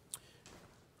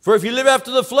 For if you live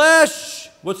after the flesh,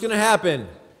 what's going to happen?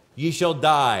 Ye shall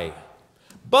die.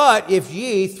 But if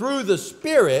ye through the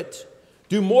Spirit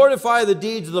do mortify the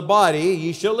deeds of the body,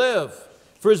 ye shall live.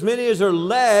 For as many as are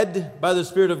led by the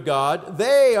Spirit of God,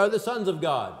 they are the sons of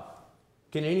God.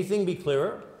 Can anything be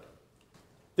clearer?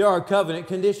 There are covenant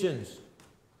conditions.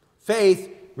 Faith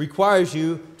requires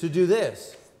you to do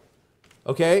this.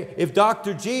 Okay? If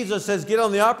Dr. Jesus says get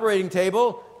on the operating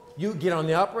table, you get on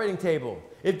the operating table.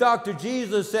 If Dr.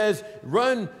 Jesus says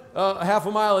run half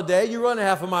a mile a day, you run a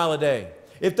half a mile a day.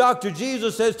 If Dr.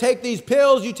 Jesus says take these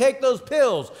pills, you take those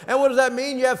pills. And what does that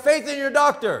mean? You have faith in your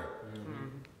doctor. Mm-hmm.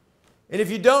 And if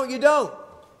you don't, you don't.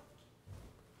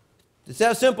 It's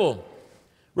that simple.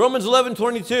 Romans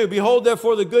 11:22, behold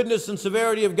therefore the goodness and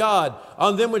severity of God,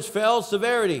 on them which fell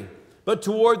severity, but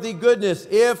toward thee goodness,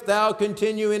 if thou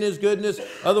continue in his goodness,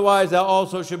 otherwise thou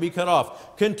also shalt be cut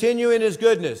off. Continue in his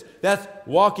goodness. That's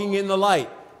walking in the light.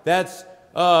 That's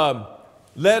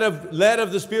led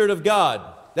of the Spirit of God.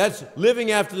 That's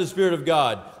living after the Spirit of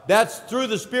God. That's through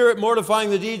the Spirit mortifying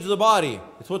the deeds of the body.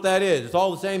 That's what that is. It's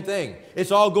all the same thing.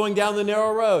 It's all going down the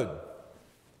narrow road.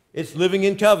 It's living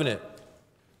in covenant.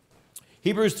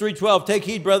 Hebrews 3:12, take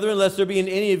heed, brethren, lest there be in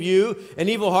any of you an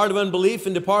evil heart of unbelief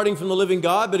in departing from the living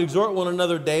God, but exhort one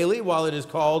another daily while it is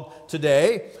called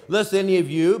today, lest any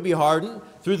of you be hardened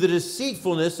through the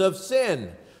deceitfulness of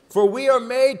sin. For we are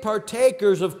made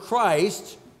partakers of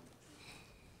Christ,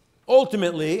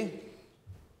 ultimately,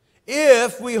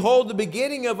 if we hold the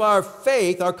beginning of our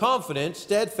faith, our confidence,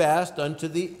 steadfast unto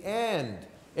the end.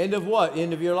 End of what?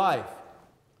 End of your life.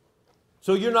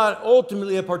 So you're not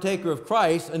ultimately a partaker of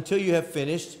Christ until you have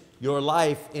finished your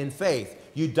life in faith.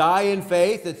 You die in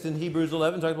faith. It's in Hebrews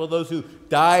 11, talking about those who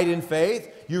died in faith.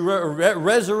 You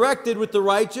resurrected with the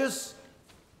righteous.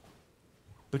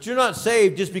 But you're not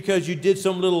saved just because you did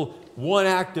some little one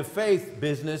act of faith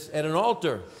business at an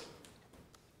altar.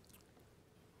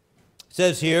 It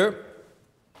says here,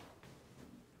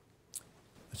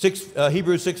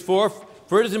 Hebrews 6:4,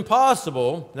 for it is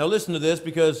impossible, now listen to this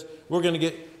because we're going to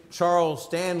get Charles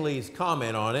Stanley's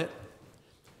comment on it.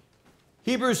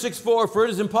 Hebrews 6:4, for it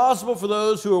is impossible for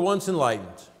those who were once enlightened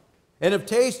and have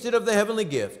tasted of the heavenly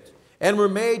gift and were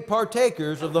made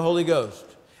partakers of the Holy Ghost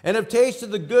and have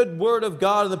tasted the good word of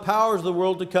God and the powers of the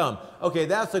world to come. Okay,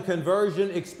 that's a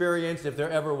conversion experience if there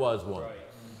ever was one. Right.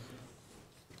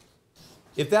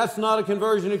 If that's not a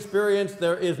conversion experience,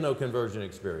 there is no conversion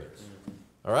experience.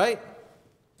 All right?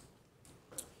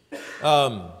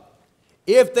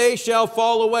 If they shall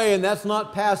fall away, and that's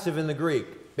not passive in the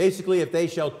Greek. Basically, if they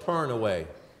shall turn away.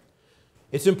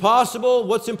 It's impossible.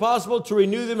 What's impossible? To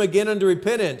renew them again unto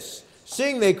repentance,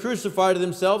 seeing they crucify to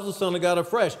themselves the Son of God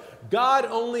afresh. God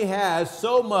only has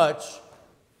so much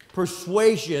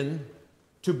persuasion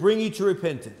to bring you to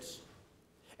repentance.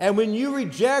 And when you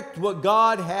reject what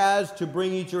God has to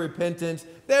bring you to repentance,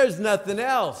 there's nothing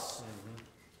else.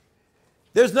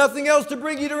 There's nothing else to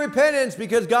bring you to repentance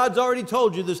because God's already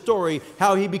told you the story,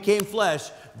 how he became flesh,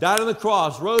 died on the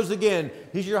cross, rose again.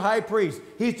 He's your high priest.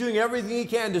 He's doing everything he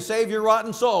can to save your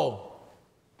rotten soul.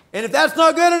 And if that's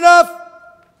not good enough,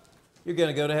 you're going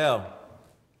to go to hell.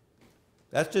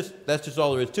 That's just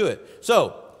all there is to it.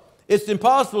 So, it's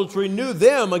impossible to renew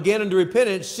them again unto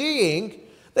repentance, seeing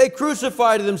they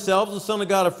crucify to themselves the Son of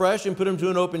God afresh and put him to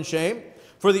an open shame.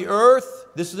 For the earth,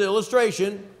 this is the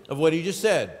illustration of what he just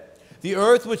said. The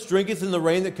earth which drinketh in the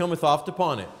rain that cometh oft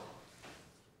upon it.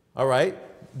 All right?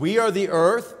 We are the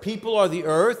earth. People are the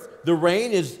earth. The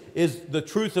rain is the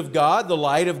truth of God, the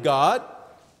light of God.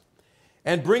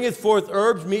 And bringeth forth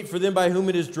herbs meet for them by whom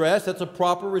it is dressed. That's a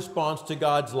proper response to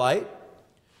God's light.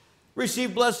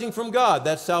 Receive blessing from God.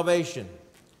 That's salvation.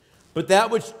 But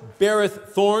that which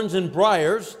beareth thorns and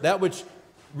briars, that which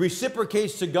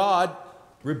reciprocates to God,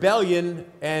 rebellion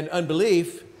and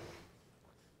unbelief,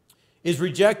 is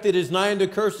rejected, is nigh unto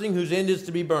cursing, whose end is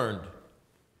to be burned.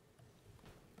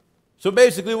 So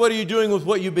basically, what are you doing with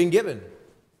what you've been given?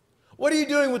 What are you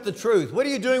doing with the truth? What are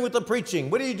you doing with the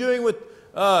preaching? What are you doing with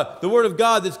the Word of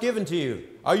God that's given to you?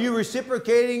 Are you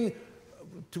reciprocating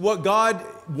to what God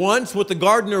wants, what the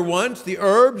gardener wants, the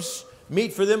herbs,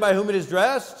 meet for them by whom it is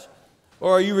dressed?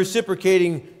 Or are you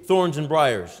reciprocating thorns and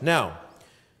briars? Now,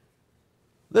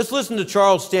 let's listen to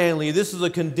Charles Stanley. This is a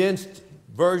condensed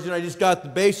version. I just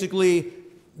got basically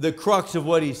the crux of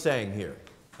what he's saying here.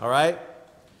 All right?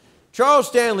 Charles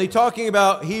Stanley talking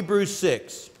about Hebrews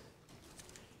 6.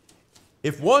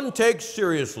 If one takes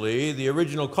seriously the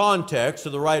original context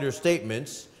of the writer's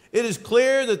statements, it is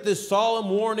clear that this solemn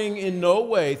warning in no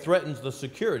way threatens the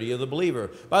security of the believer.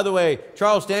 By the way,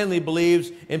 Charles Stanley believes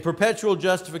in perpetual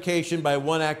justification by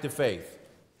one act of faith,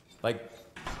 like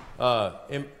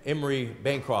Emery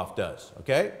Bancroft does,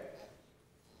 okay?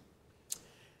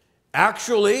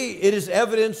 Actually, it is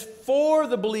evidence for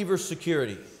the believer's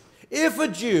security. If a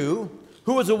Jew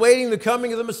who was awaiting the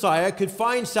coming of the Messiah could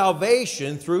find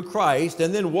salvation through Christ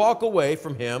and then walk away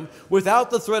from him without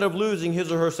the threat of losing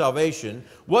his or her salvation,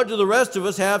 what do the rest of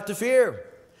us have to fear?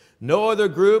 No other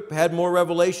group had more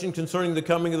revelation concerning the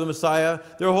coming of the Messiah.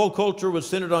 Their whole culture was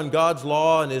centered on God's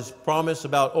law and his promise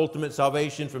about ultimate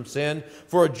salvation from sin.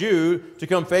 For a Jew to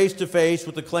come face to face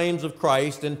with the claims of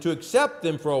Christ and to accept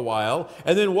them for a while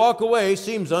and then walk away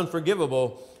seems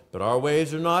unforgivable. But our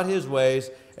ways are not his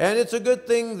ways, and it's a good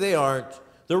thing they aren't.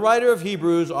 The writer of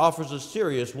Hebrews offers a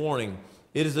serious warning.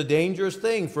 It is a dangerous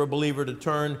thing for a believer to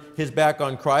turn his back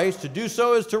on Christ. To do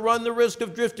so is to run the risk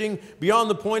of drifting beyond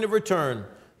the point of return.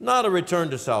 Not a return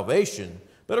to salvation,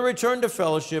 but a return to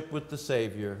fellowship with the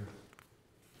Savior.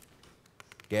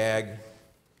 Gag.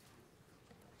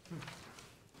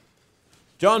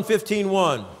 John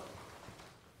 15:1.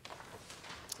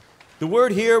 The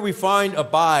word here we find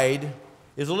abide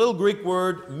is a little Greek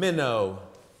word meno.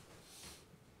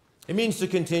 It means to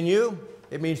continue.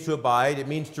 It means to abide. It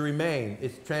means to remain.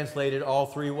 It's translated all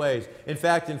three ways. In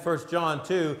fact, in 1 John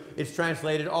 2, it's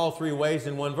translated all three ways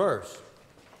in one verse.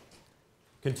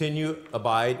 Continue,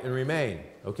 abide, and remain.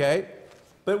 Okay?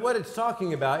 But what it's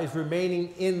talking about is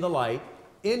remaining in the light,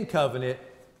 in covenant,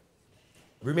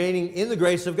 remaining in the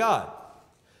grace of God.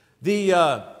 There's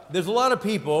a lot of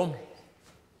people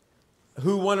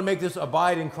who want to make this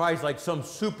abide in Christ like some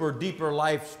super deeper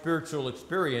life spiritual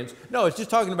experience. No, it's just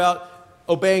talking about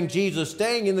obeying Jesus,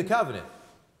 staying in the covenant.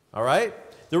 All right?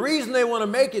 The reason they want to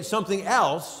make it something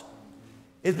else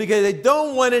is because they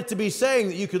don't want it to be saying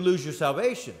that you could lose your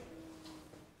salvation.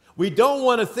 We don't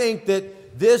want to think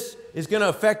that this is going to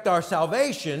affect our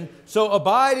salvation, so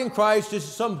abide in Christ is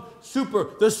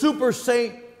the super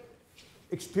saint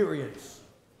experience.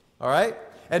 All right?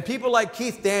 And people like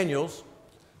Keith Daniels,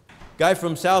 guy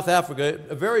from South Africa,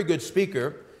 a very good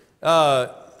speaker.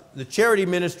 The charity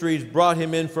ministries brought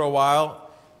him in for a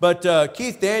while. But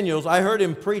Keith Daniels, I heard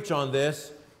him preach on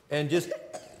this and just,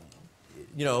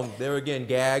 there again,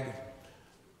 gag.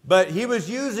 But he was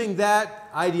using that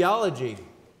ideology.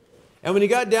 And when he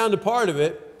got down to part of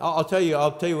it, I'll tell you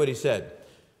what he said.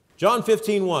 John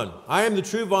 15:1, I am the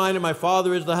true vine, and my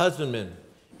Father is the husbandman.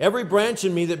 Every branch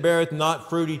in me that beareth not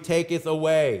fruit, he taketh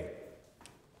away.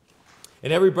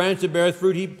 And every branch that beareth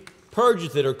fruit, he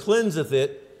purgeth it or cleanseth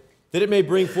it, that it may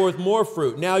bring forth more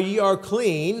fruit. Now ye are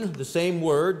clean, the same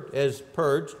word as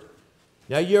purged.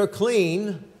 Now ye are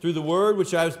clean through the word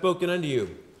which I have spoken unto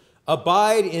you.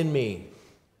 Abide in me.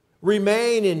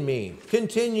 Remain in me.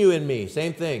 Continue in me.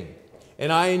 Same thing.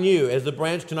 And I in you. As the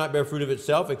branch cannot bear fruit of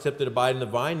itself, except it abide in the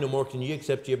vine, no more can ye,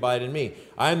 except ye abide in me.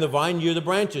 I am the vine, ye are the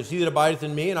branches. He that abideth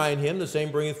in me, and I in him, the same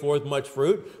bringeth forth much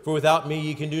fruit. For without me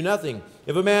ye can do nothing.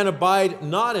 If a man abide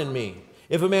not in me,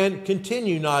 if a man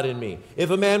continue not in me,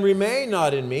 if a man remain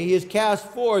not in me, he is cast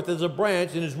forth as a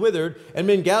branch and is withered, and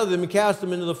men gather them and cast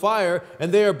them into the fire,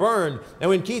 and they are burned. And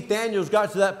when Keith Daniels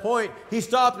got to that point, he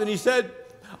stopped and he said,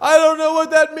 I don't know what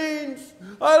that means.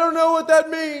 I don't know what that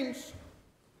means.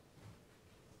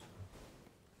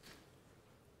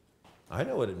 I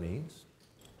know what it means.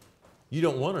 You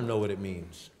don't want to know what it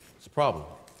means. It's a problem.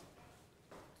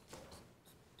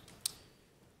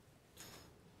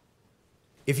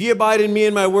 If ye abide in me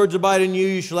and my words abide in you,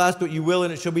 you shall ask what you will,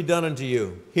 and it shall be done unto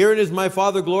you. Herein is my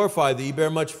Father glorified, that ye bear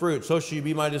much fruit, so shall ye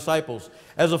be my disciples.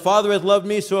 As the Father hath loved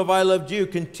me, so have I loved you.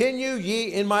 Continue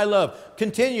ye in my love.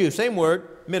 Continue, same word,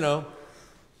 minnow.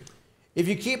 If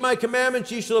you keep my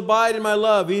commandments, ye shall abide in my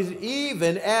love,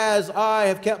 even as I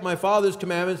have kept my Father's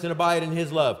commandments and abide in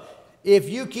his love. If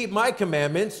you keep my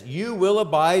commandments, you will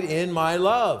abide in my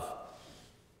love.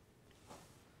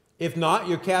 If not,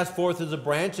 you're cast forth as a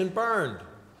branch and burned.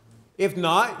 If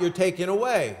not, you're taken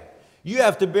away. You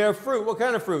have to bear fruit. What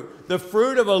kind of fruit? The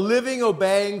fruit of a living,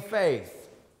 obeying faith.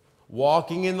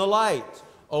 Walking in the light.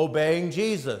 Obeying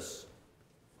Jesus.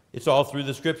 It's all through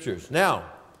the Scriptures. Now,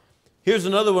 here's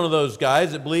another one of those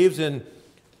guys that believes in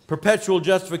perpetual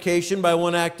justification by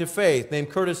one act of faith,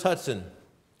 named Curtis Hudson.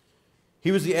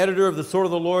 He was the editor of the Sword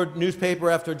of the Lord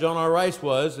newspaper after John R. Rice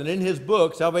was, and in his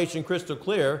book, Salvation Crystal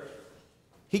Clear,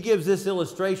 he gives this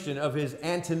illustration of his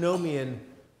antinomian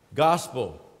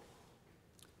gospel.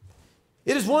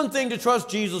 It is one thing to trust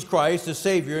Jesus Christ as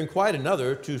Savior, and quite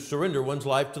another to surrender one's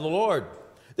life to the Lord.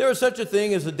 There is such a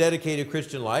thing as a dedicated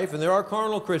Christian life, and there are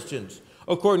carnal Christians,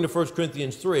 according to 1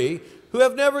 Corinthians 3, who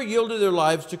have never yielded their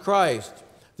lives to Christ.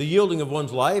 The yielding of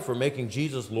one's life, or making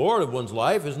Jesus Lord of one's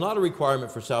life, is not a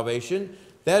requirement for salvation.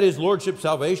 That is lordship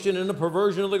salvation and a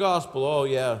perversion of the gospel. Oh,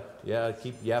 yeah,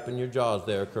 keep yapping your jaws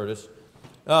there, Curtis.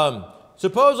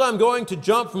 Suppose I'm going to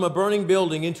jump from a burning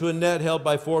building into a net held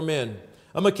by 4 men.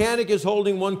 A mechanic is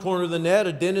holding one corner of the net,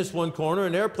 a dentist one corner,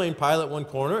 an airplane pilot one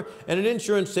corner, and an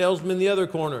insurance salesman the other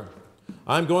corner.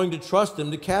 I'm going to trust them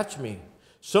to catch me.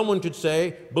 Someone could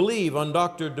say, believe on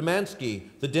Dr. Demansky,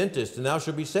 the dentist, and thou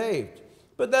shalt be saved.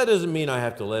 But that doesn't mean I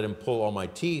have to let him pull all my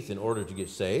teeth in order to get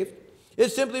saved. It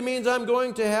simply means I'm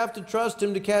going to have to trust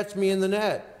him to catch me in the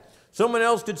net. Someone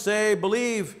else could say,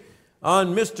 believe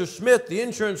on Mr. Smith, the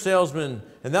insurance salesman,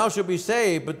 and thou shalt be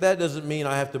saved. But that doesn't mean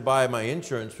I have to buy my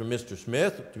insurance from Mr.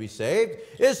 Smith to be saved.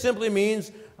 It simply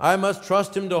means I must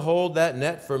trust him to hold that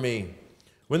net for me.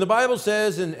 When the Bible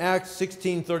says in Acts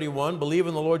 16:31, believe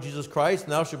in the Lord Jesus Christ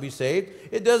and thou shalt be saved,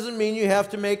 it doesn't mean you have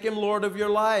to make him Lord of your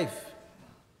life.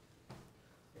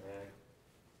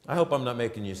 I hope I'm not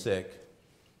making you sick.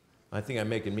 I think I'm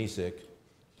making me sick.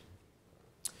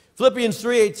 Philippians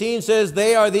 3:18 says,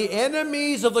 they are the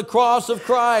enemies of the cross of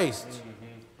Christ,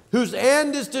 whose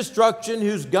end is destruction,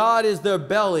 whose God is their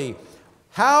belly.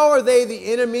 How are they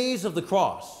the enemies of the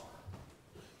cross?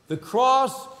 The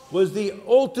cross was the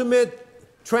ultimate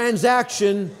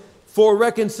transaction for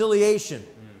reconciliation.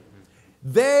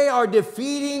 They are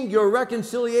defeating your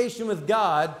reconciliation with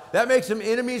God. That makes them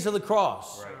enemies of the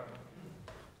cross. Right.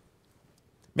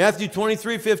 Matthew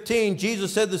 23:15,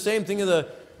 Jesus said the same thing to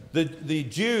the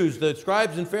Jews, the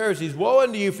scribes and Pharisees. Woe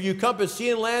unto you, for you compass sea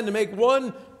and land to make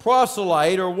one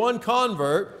proselyte or one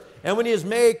convert, and when he is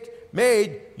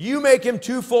made, you make him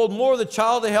twofold more the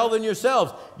child of hell than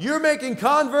yourselves. You're making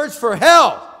converts for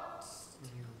hell.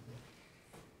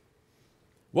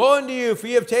 Woe unto you, for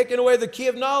ye have taken away the key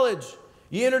of knowledge.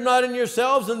 Ye entered not in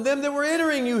yourselves, and them that were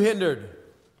entering you hindered.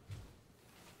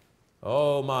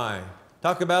 Oh my.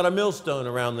 Talk about a millstone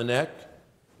around the neck.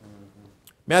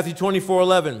 Matthew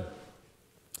 24:11.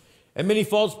 And many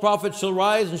false prophets shall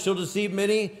rise and shall deceive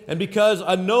many, and because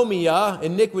anomia,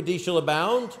 iniquity, shall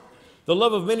abound, the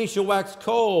love of many shall wax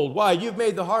cold. Why? You've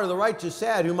made the heart of the righteous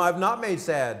sad, whom I have not made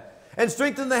sad, and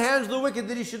strengthened the hands of the wicked,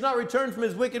 that he should not return from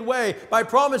his wicked way, by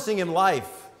promising him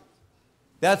life.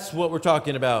 That's what we're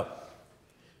talking about.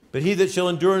 But he that shall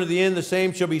endure unto the end, the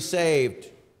same shall be saved.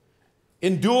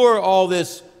 Endure all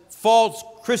this false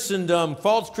Christendom,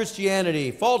 false Christianity,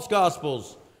 false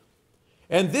gospels.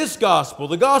 And this gospel,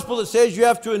 the gospel that says you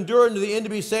have to endure unto the end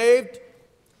to be saved,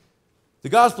 the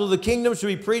gospel of the kingdom shall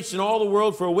be preached in all the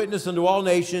world for a witness unto all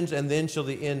nations, and then shall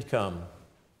the end come.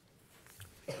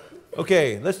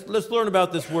 Okay, let's learn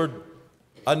about this word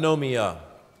anomia.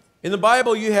 In the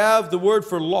Bible, you have the word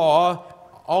for law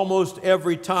almost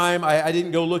every time. I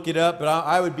didn't go look it up, but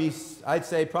I'd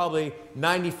say probably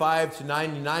 95 to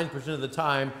 99% of the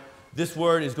time, this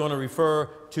word is going to refer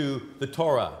to the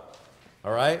Torah.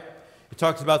 All right? It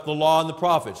talks about the law and the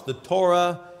prophets, the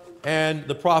Torah and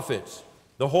the prophets.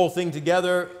 The whole thing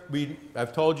together,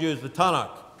 I've told you, is the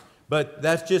Tanakh. But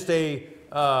that's just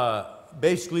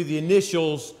basically the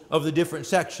initials of the different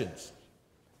sections.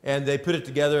 And they put it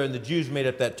together, and the Jews made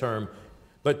up that term.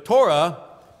 But Torah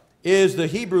is the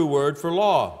Hebrew word for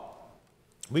law.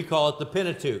 We call it the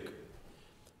Pentateuch.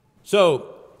 So,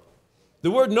 the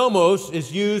word nomos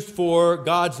is used for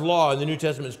God's law in the New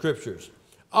Testament scriptures.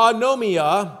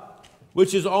 Anomia,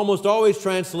 which is almost always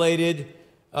translated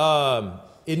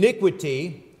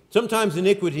iniquity. Sometimes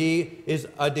iniquity is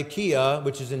adikia,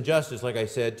 which is injustice, like I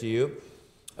said to you.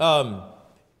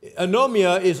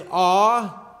 Anomia is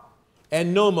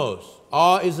and nomos.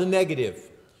 Is a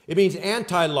negative. It means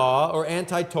anti-law or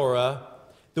anti-Torah.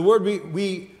 The word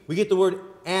we get the word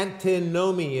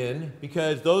antinomian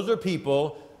because those are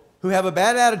people who have a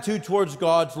bad attitude towards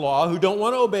God's law, who don't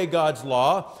want to obey God's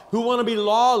law, who want to be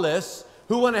lawless,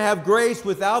 who want to have grace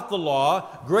without the law,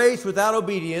 grace without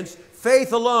obedience,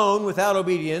 faith alone without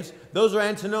obedience. Those are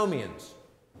antinomians.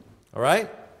 All right?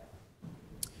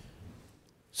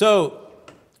 So,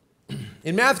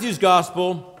 in Matthew's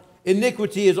gospel,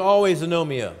 iniquity is always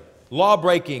anomia,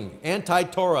 law-breaking,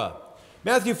 anti-Torah.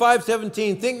 Matthew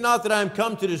 5:17, think not that I am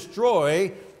come to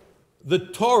destroy the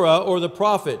Torah or the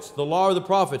prophets, the law or the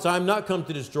prophets. I am not come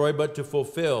to destroy, but to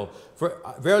fulfill. For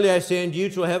verily I say unto you,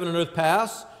 till heaven and earth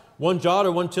pass, one jot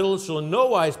or one tittle shall in no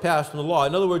wise pass from the law.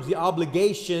 In other words, the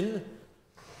obligation,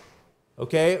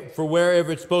 okay, for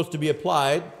wherever it's supposed to be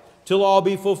applied, till all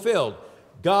be fulfilled.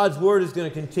 God's word is going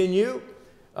to continue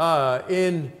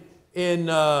in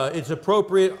its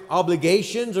appropriate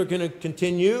obligations are going to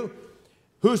continue.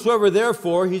 Whosoever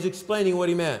therefore, he's explaining what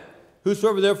he meant.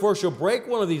 Whosoever therefore shall break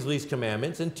one of these least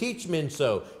commandments and teach men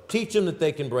so, teach them that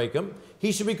they can break them,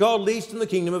 he shall be called least in the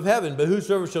kingdom of heaven. But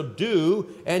whosoever shall do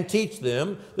and teach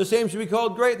them, the same shall be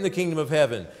called great in the kingdom of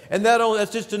heaven. And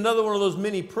that's just another one of those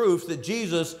many proofs that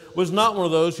Jesus was not one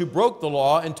of those who broke the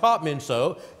law and taught men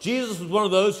so. Jesus was one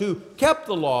of those who kept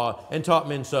the law and taught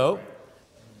men so.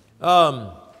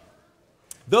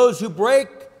 Those who break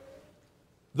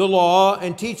the law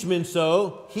and teach men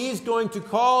so, he's going to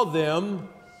call them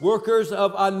workers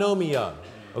of anomia.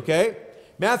 Okay?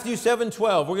 Matthew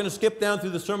 7:12. We're going to skip down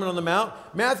through the Sermon on the Mount.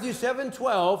 Matthew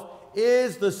 7:12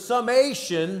 is the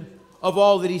summation of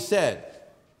all that he said.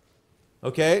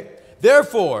 Okay?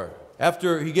 Therefore,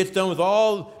 after he gets done with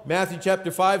all Matthew chapter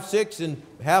 5, 6, and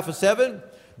half of 7,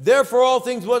 therefore all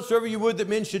things whatsoever you would that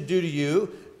men should do to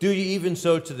you, do ye even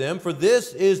so to them. For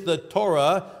this is the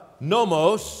Torah,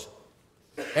 nomos,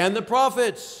 and the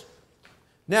prophets.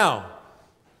 Now,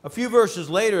 a few verses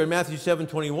later in Matthew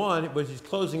 7:21, which he's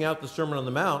closing out the Sermon on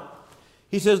the Mount,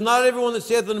 he says, not everyone that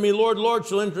saith unto me, Lord, Lord,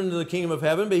 shall enter into the kingdom of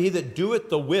heaven, but he that doeth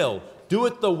the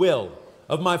will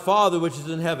of my Father which is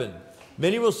in heaven.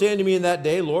 Many will say unto me in that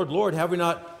day, Lord, Lord, have we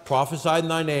not prophesied in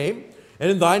thy name,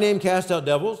 and in thy name cast out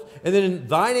devils, and then in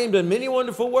thy name done many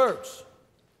wonderful works?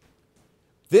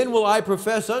 Then will I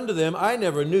profess unto them, I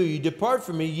never knew you. Depart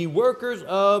from me, ye workers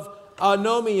of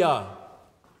anomia.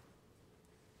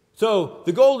 So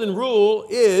the golden rule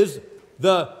is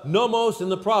the nomos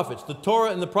and the prophets, the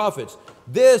Torah and the prophets.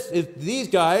 These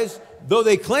guys, though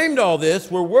they claimed all this,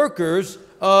 were workers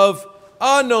of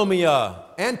anomia,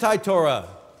 anti-Torah.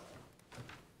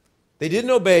 They didn't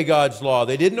obey God's law.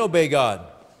 They didn't obey God.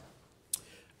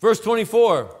 Verse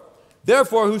 24,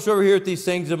 therefore whosoever heareth these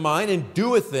sayings of mine and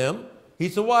doeth them,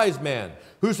 he's the wise man.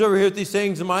 Whosoever heareth these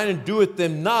sayings of mine and doeth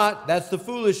them not, that's the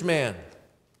foolish man.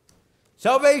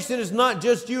 Salvation is not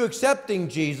just you accepting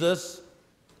Jesus,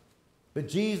 but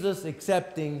Jesus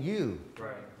accepting you.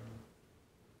 Right.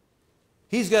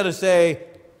 He's got to say,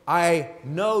 I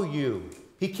know you.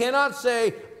 He cannot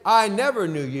say, I never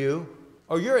knew you,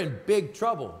 or you're in big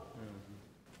trouble.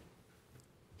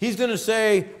 He's going to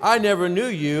say, I never knew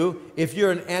you, if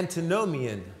you're an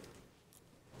antinomian.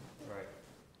 Right.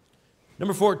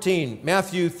 Number 14,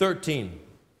 Matthew 13.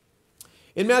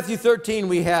 In Matthew 13,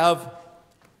 we have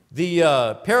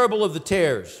the parable of the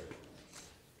tares.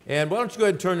 And why don't you go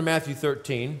ahead and turn to Matthew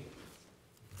 13.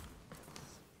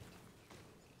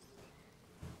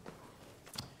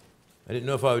 I didn't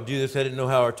know if I would do this. I didn't know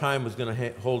how our time was going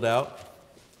to hold out.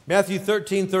 Matthew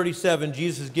 13:37,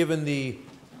 Jesus has given the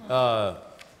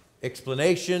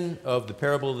explanation of the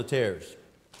parable of the tares.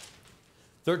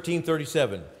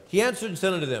 13:37. He answered and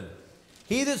said unto them,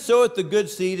 he that soweth the good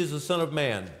seed is the Son of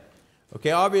Man.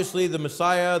 Okay, obviously the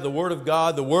Messiah, the Word of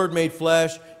God, the Word made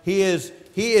flesh, he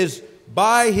is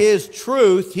by his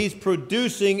truth, he's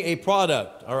producing a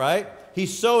product, all right?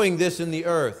 He's sowing this in the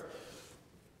earth.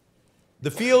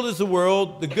 The field is the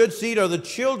world, the good seed are the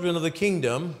children of the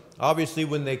kingdom. Obviously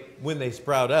when they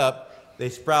sprout up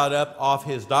off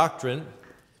his doctrine.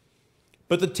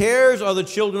 But the tares are the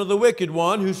children of the wicked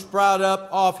one who sprout up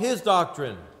off his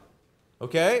doctrine.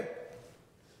 Okay?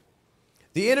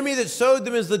 The enemy that sowed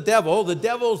them is the devil. The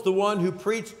devil is the one who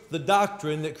preached the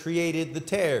doctrine that created the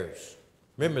tares.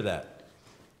 Remember that.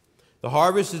 The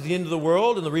harvest is the end of the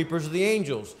world, and the reapers are the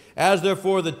angels. As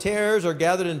therefore the tares are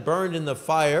gathered and burned in the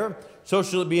fire, so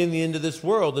shall it be in the end of this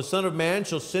world. The Son of Man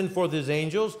shall send forth his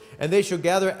angels, and they shall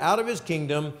gather out of his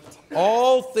kingdom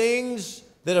all things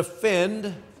that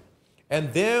offend,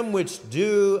 and them which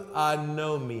do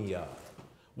anomia.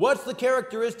 What's the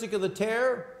characteristic of the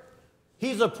tare?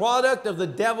 He's a product of the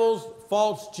devil's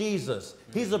false Jesus.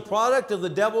 He's a product of the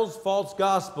devil's false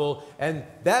gospel, and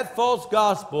that false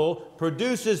gospel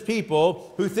produces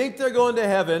people who think they're going to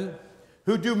heaven,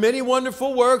 who do many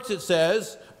wonderful works, it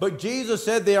says, but Jesus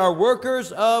said they are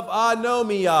workers of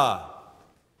anomia.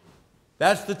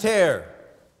 That's the tare.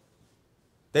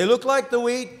 They look like the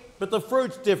wheat, but the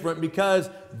fruit's different because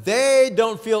they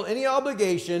don't feel any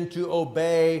obligation to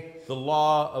obey the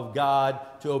law of God,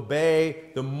 to obey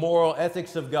the moral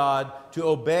ethics of God, to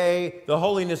obey the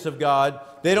holiness of God.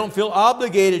 They don't feel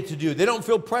obligated to do it. They don't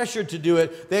feel pressured to do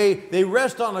it. They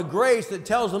rest on a grace that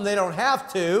tells them they don't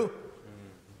have to.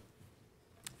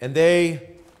 And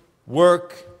they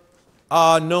work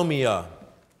anomia.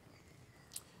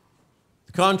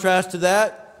 The contrast to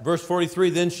that, verse 43,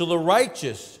 then shall the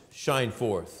righteous shine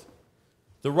forth.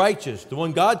 The righteous, the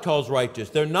one God calls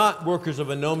righteous. They're not workers of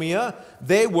anomia.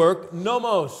 They work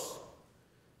nomos.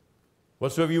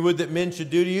 Whatsoever you would that men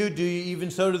should do to you, do ye even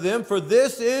so to them. For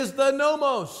this is the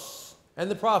nomos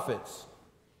and the prophets.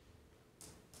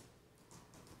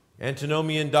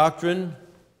 Antinomian doctrine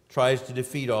tries to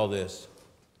defeat all this.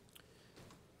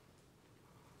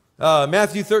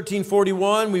 Matthew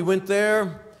 13:41, we went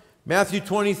there. Matthew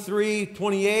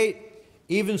 23:28.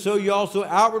 Even so you also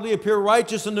outwardly appear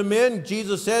righteous unto men,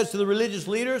 Jesus says to the religious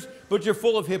leaders, but you're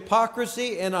full of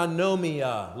hypocrisy and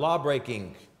anomia,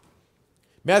 law-breaking.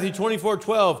 Matthew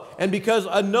 24:12, and because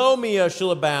anomia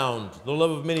shall abound, the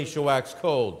love of many shall wax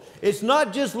cold. It's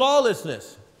not just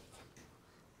lawlessness.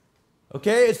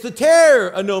 Okay, it's the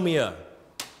tare anomia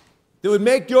that would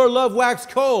make your love wax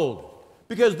cold.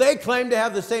 Because they claim to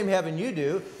have the same heaven you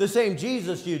do, the same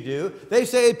Jesus you do. They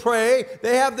say pray.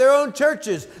 They have their own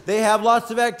churches. They have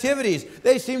lots of activities.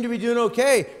 They seem to be doing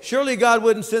okay. Surely God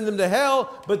wouldn't send them to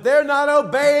hell, but they're not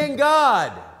obeying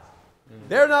God.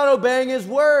 They're not obeying His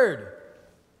word.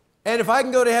 And if I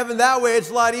can go to heaven that way, it's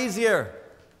a lot easier.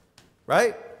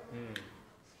 Right?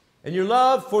 And your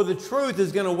love for the truth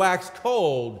is going to wax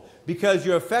cold because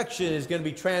your affection is going to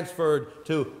be transferred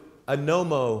to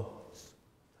anomia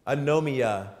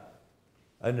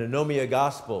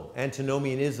gospel,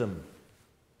 antinomianism.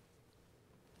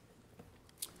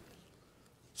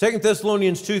 2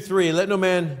 Thessalonians 2:3, let no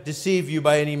man deceive you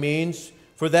by any means,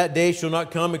 for that day shall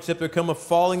not come except there come a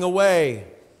falling away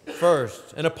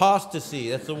first, an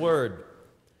apostasy, that's the word.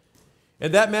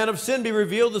 And that man of sin be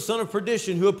revealed, the son of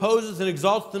perdition, who opposes and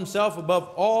exalts himself above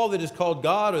all that is called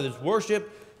God or that is worshipped,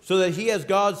 so that he as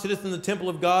God sitteth in the temple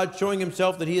of God, showing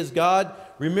himself that he is God.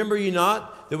 Remember ye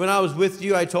not that when I was with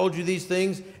you I told you these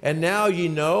things, and now ye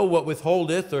know what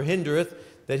withholdeth or hindereth,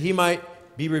 that he might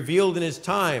be revealed in his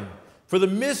time. For the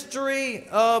mystery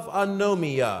of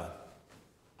anomia,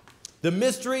 the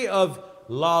mystery of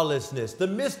lawlessness, the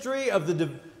mystery of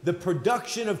the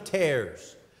production of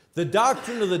tares, the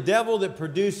doctrine of the devil that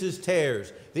produces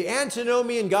tares, the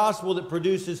antinomian gospel that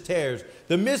produces tares,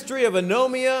 the mystery of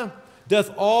anomia doth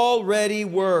already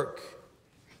work.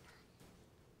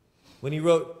 When he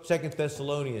wrote 2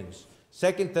 Thessalonians,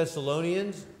 2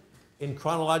 Thessalonians, in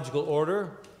chronological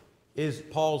order, is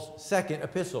Paul's second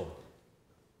epistle.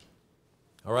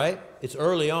 All right? It's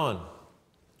early on.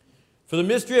 For the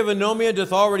mystery of anomia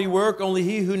doth already work, only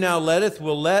he who now letteth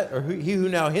will let, or he who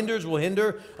now hinders will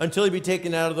hinder, until he be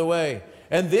taken out of the way.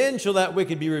 And then shall that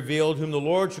wicked be revealed, whom the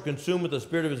Lord shall consume with the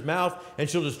spirit of his mouth, and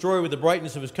shall destroy with the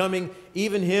brightness of his coming,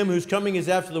 even him whose coming is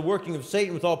after the working of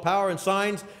Satan with all power and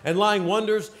signs and lying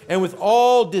wonders, and with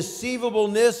all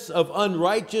deceivableness of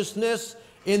unrighteousness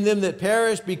in them that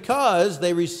perish, because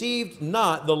they received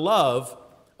not the love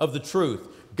of the truth.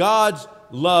 God's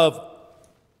love,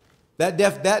 that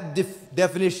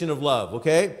definition of love,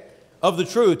 okay? Of the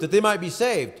truth, that they might be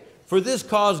saved. For this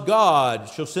cause God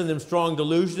shall send them strong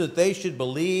delusion, that they should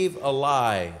believe a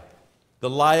lie, the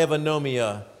lie of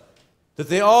anomia, that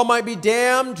they all might be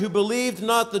damned who believed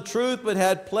not the truth, but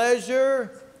had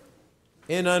pleasure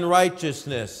in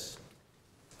unrighteousness.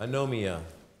 Anomia.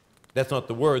 That's not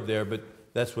the word there, but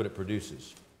that's what it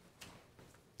produces.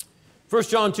 1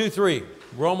 John 2:3.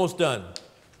 We're almost done.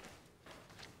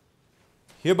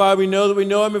 Hereby we know that we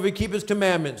know him if we keep his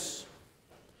commandments.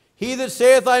 He that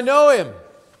saith, I know him,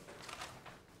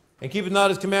 and keepeth not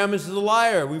his commandments is a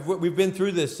liar. We've been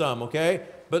through this some, okay?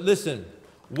 But listen,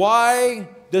 why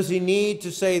does he need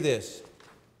to say this?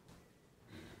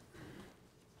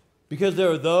 Because there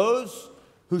are those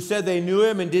who said they knew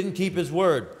him and didn't keep his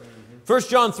word. 1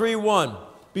 John 3:1.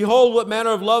 Behold, what manner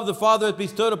of love the Father hath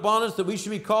bestowed upon us, that we should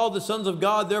be called the sons of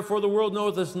God. Therefore the world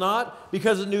knoweth us not,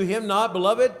 because it knew him not.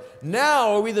 Beloved,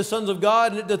 now are we the sons of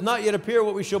God, and it doth not yet appear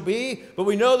what we shall be. But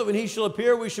we know that when he shall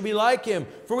appear, we shall be like him.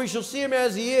 For we shall see him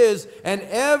as he is. And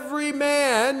every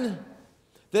man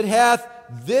that hath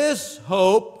this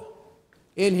hope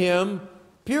in him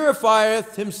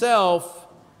purifieth himself,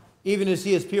 even as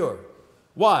he is pure.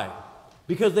 Why?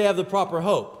 Because they have the proper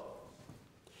hope.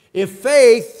 If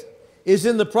faith is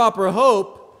in the proper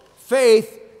hope,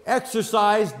 faith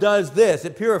exercise does this.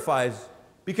 It purifies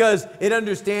because it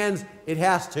understands it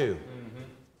has to.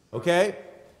 Okay?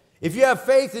 If you have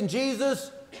faith in Jesus,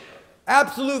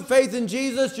 absolute faith in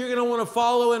Jesus, you're going to want to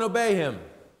follow and obey him.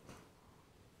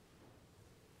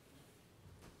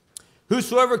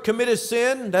 Whosoever committeth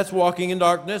sin, that's walking in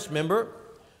darkness, remember,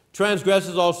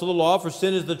 transgresses also the law, for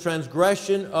sin is the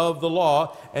transgression of the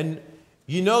law. And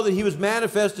you know that he was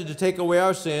manifested to take away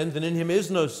our sins, and in him is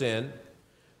no sin.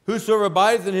 Whosoever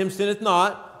abideth in him sinneth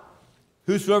not.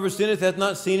 Whosoever sinneth hath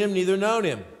not seen him, neither known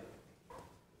him.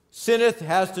 Sinneth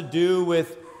has to do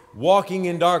with walking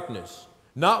in darkness,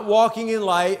 not walking in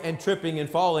light and tripping and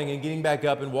falling and getting back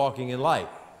up and walking in light.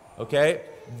 Okay?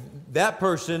 That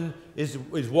person is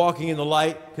walking in the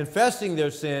light, confessing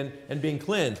their sin and being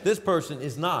cleansed. This person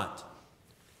is not.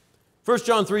 1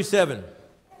 John 3:7.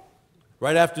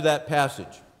 Right after that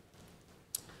passage.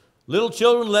 Little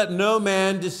children, let no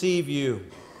man deceive you.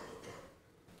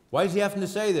 Why is he having to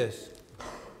say this?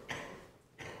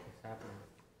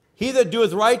 He that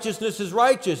doeth righteousness is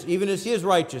righteous, even as he is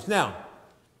righteous. Now,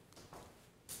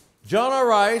 John R.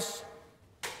 Rice,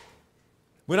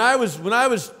 when I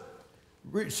was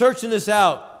searching this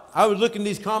out, I was looking at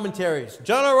these commentaries.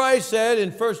 John R. Rice said in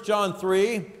 1 John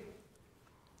 3,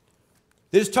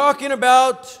 that he's talking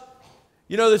about,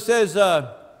 that says,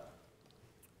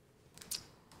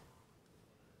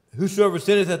 whosoever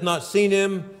sinneth hath not seen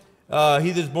him. He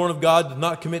that is born of God does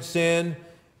not commit sin,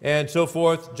 and so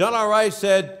forth. John R. Rice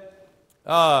said,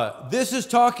 this is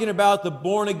talking about the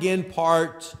born-again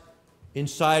part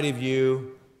inside of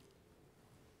you.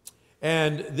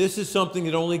 And this is something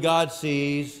that only God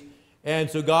sees. And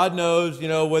so God knows,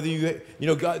 whether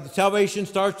God, salvation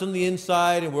starts on the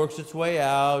inside and works its way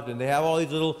out. And they have all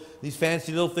these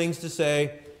fancy little things to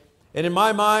say. And in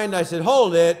my mind, I said,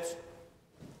 hold it.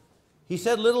 He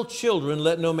said, little children,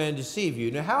 let no man deceive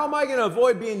you. Now, how am I going to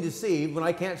avoid being deceived when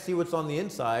I can't see what's on the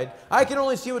inside? I can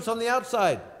only see what's on the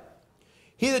outside.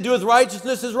 He that doeth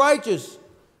righteousness is righteous.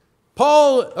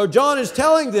 John is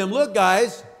telling them, look,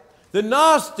 guys, the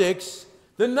Gnostics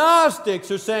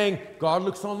are saying, God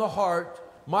looks on the heart.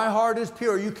 My heart is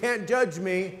pure. You can't judge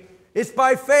me. It's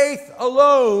by faith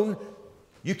alone.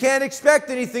 You can't expect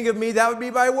anything of me. That would be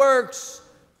by works.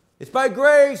 It's by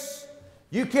grace.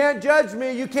 You can't judge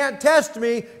me. You can't test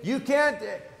me. You can't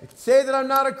say that I'm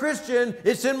not a Christian.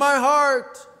 It's in my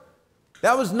heart.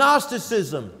 That was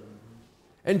Gnosticism.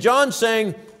 And John's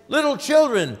saying, little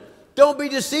children, don't be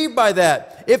deceived by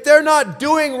that. If they're not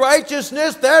doing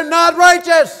righteousness, they're not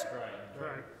righteous.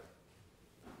 Right.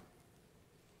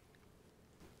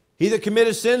 He that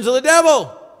committeth sins of the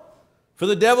devil. For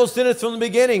the devil sinneth from the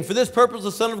beginning. For this purpose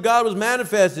the Son of God was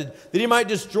manifested, that he might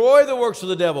destroy the works of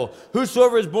the devil.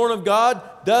 Whosoever is born of God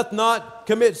doth not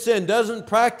commit sin, doesn't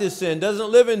practice sin, doesn't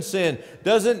live in sin,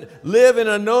 doesn't live in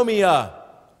anomia.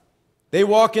 They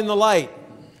walk in the light.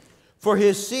 For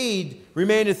his seed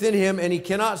remaineth in him, and he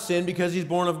cannot sin because he's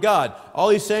born of God. All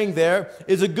he's saying there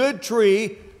is a good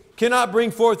tree cannot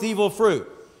bring forth evil fruit.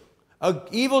 An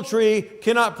evil tree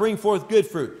cannot bring forth good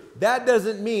fruit. That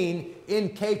doesn't mean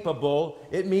incapable.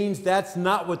 It means that's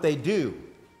not what they do.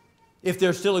 If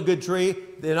they're still a good tree,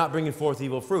 they're not bringing forth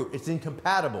evil fruit. It's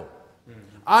incompatible.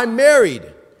 I'm married.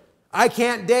 I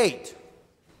can't date.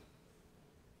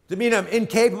 Does it mean I'm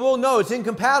incapable? No, it's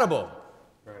incompatible.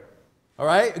 All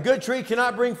right? A good tree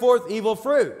cannot bring forth evil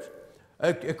fruit.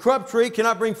 A corrupt tree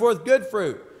cannot bring forth good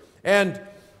fruit. And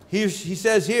he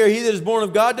says here, he that is born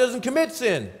of God doesn't commit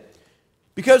sin.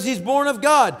 Because he's born of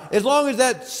God. As long as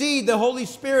that seed, the Holy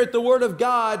Spirit, the Word of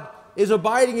God, is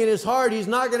abiding in his heart, he's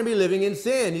not going to be living in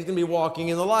sin. He's going to be walking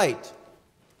in the light.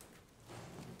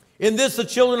 In this the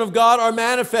children of God are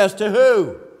manifest to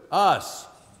who? Us.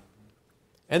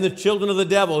 And the children of the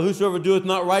devil. Whosoever doeth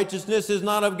not righteousness is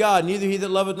not of God, neither he that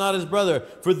loveth not his brother.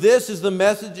 For this is the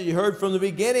message that you heard from the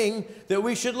beginning, that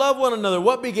we should love one another.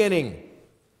 What beginning?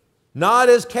 Not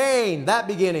as Cain, that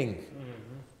beginning.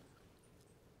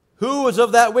 Who was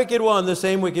of that wicked one? The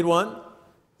same wicked one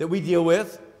that we deal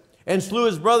with. And slew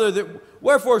his brother.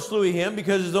 Wherefore slew he him?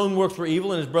 Because his own works were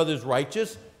evil and his brother's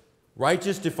righteous.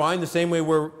 Righteous defined the same way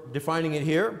we're defining it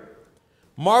here.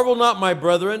 Marvel not, my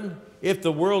brethren, if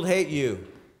the world hate you.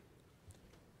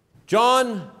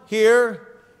 John here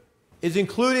is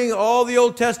including all the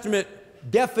Old Testament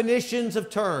definitions of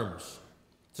terms.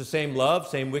 It's the same love,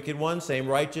 same wicked one, same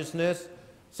righteousness,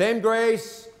 same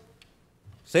grace,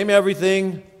 same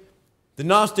everything. The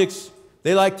Gnostics,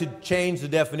 they like to change the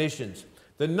definitions.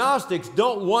 The Gnostics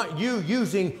don't want you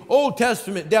using Old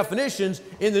Testament definitions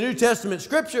in the New Testament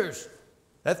scriptures.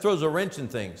 That throws a wrench in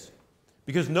things.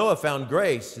 Because Noah found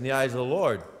grace in the eyes of the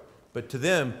Lord. But to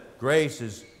them, grace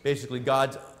is basically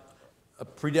God's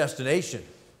predestination.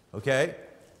 Okay?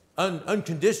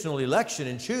 Unconditional election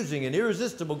and choosing and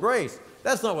irresistible grace.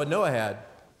 That's not what Noah had.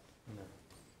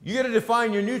 You got to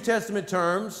define your New Testament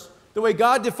terms the way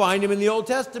God defined them in the Old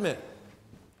Testament.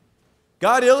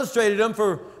 God illustrated them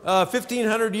for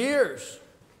 1,500 years.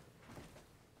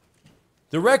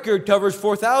 The record covers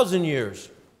 4,000 years.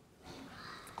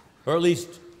 Or at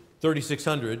least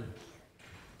 3,600,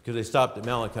 because they stopped at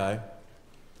Malachi.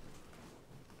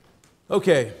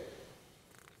 Okay.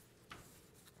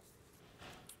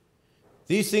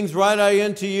 These things write I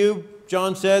unto you,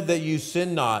 John said, that you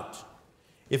sin not.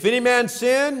 If any man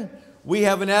sin, we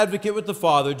have an advocate with the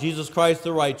Father, Jesus Christ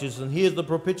the righteous, and he is the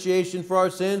propitiation for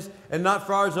our sins, and not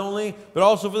for ours only, but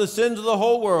also for the sins of the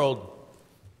whole world.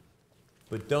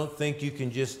 But don't think you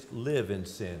can just live in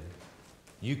sin.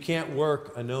 You can't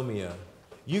work anomia.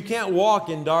 You can't walk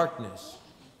in darkness.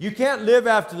 You can't live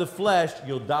after the flesh,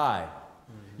 you'll die.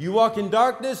 You walk in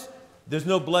darkness, there's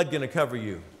no blood going to cover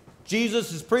you.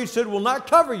 Jesus' priesthood will not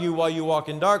cover you while you walk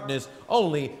in darkness,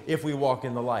 only if we walk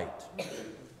in the light.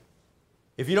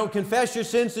 If you don't confess your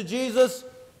sins to Jesus,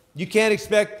 you can't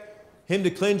expect him to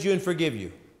cleanse you and forgive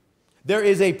you. There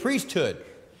is a priesthood.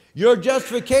 Your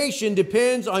justification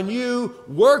depends on you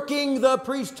working the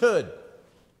priesthood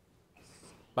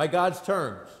by God's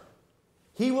terms.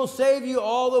 He will save you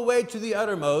all the way to the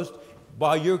uttermost,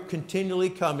 while you're continually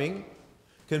coming,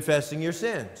 confessing your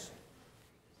sins.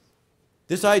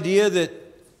 This idea that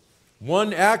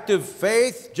one act of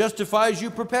faith justifies you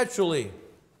perpetually.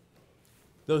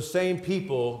 Those same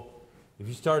people, if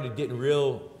you started getting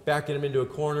real, backing them into a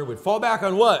corner, would fall back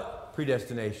on what?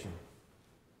 Predestination.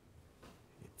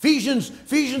 Ephesians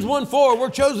 1:4, we're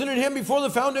chosen in Him before the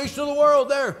foundation of the world.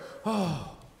 There.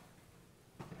 Oh.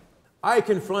 I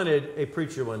confronted a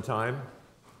preacher one time.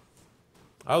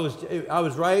 I was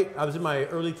in my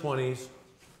early 20s,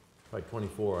 like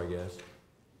 24, I guess,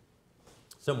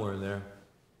 somewhere in there.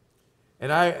 And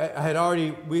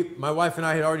my wife and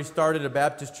I had already started a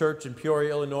Baptist church in Peoria,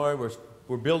 Illinois.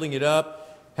 We're building it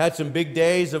up. Had some big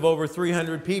days of over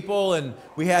 300 people, and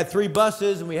we had 3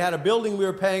 buses, and we had a building we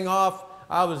were paying off.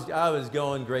 I was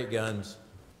going great guns.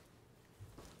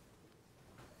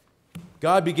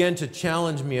 God began to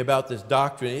challenge me about this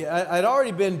doctrine. I'd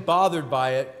already been bothered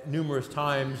by it numerous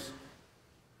times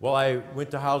while I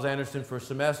went to Howes Anderson for a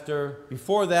semester.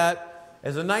 Before that,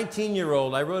 as a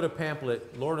 19-year-old, I wrote a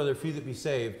pamphlet, Lord, are there few that be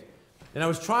saved? And I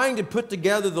was trying to put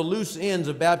together the loose ends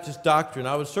of Baptist doctrine.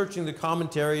 I was searching the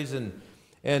commentaries and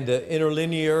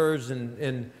interlinears,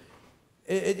 and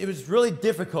it was really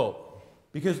difficult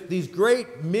because these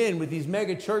great men with these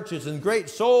mega churches and great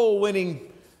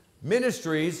soul-winning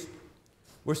ministries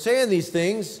were saying these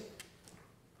things,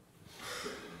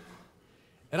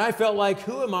 and I felt like,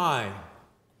 who am I?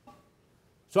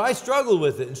 So I struggled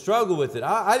with it.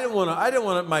 I didn't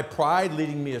want my pride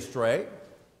leading me astray.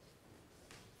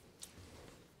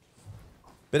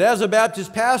 But as a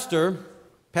Baptist pastor,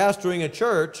 pastoring a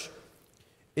church,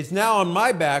 it's now on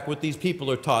my back what these people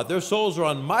are taught. Their souls are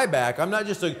on my back. I'm not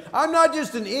just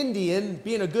an Indian,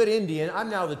 being a good Indian.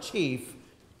 I'm now the chief.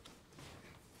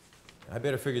 I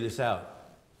better figure this out.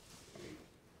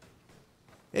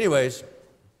 Anyways,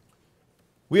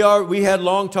 we had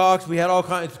long talks. We had all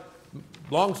kinds.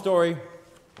 Long story.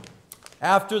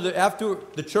 After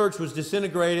the church was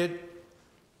disintegrated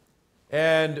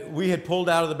and we had pulled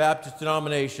out of the Baptist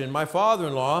denomination, my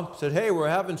father-in-law said, hey, we're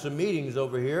having some meetings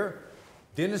over here.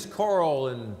 Dennis Coral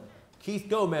and Keith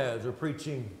Gomez are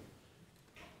preaching.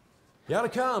 You ought to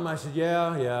come. I said,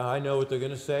 yeah, I know what they're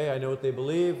going to say. I know what they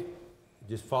believe.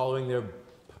 Just following their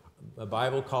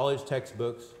Bible college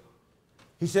textbooks.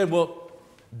 He said, well,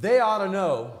 they ought to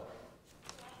know.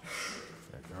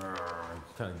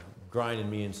 Kind of grinding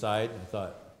me inside. I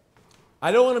thought,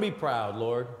 I don't want to be proud,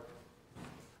 Lord.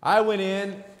 I went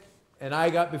in and I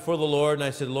got before the Lord and I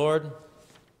said, Lord,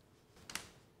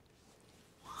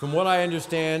 from what I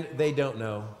understand, they don't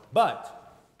know.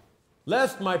 But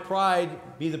lest my pride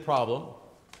be the problem,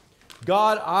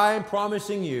 God, I'm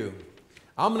promising you,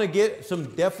 I'm going to get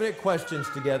some definite questions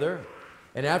together,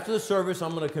 and after the service,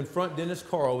 I'm going to confront Dennis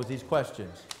Coral with these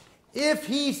questions. If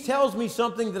he tells me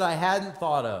something that I hadn't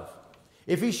thought of,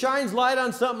 if he shines light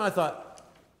on something, I thought,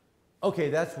 okay,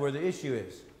 that's where the issue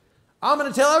is. I'm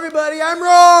going to tell everybody I'm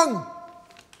wrong.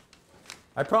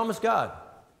 I promise God.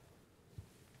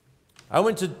 I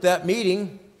went to that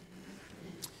meeting.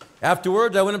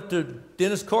 Afterwards, I went up to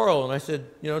Dennis Coral and I said,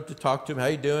 to talk to him, how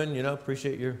you doing?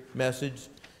 Appreciate your message.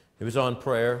 It was on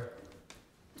prayer.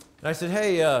 And I said,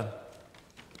 hey,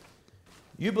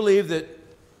 you believe that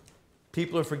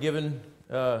people are forgiven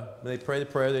when they pray the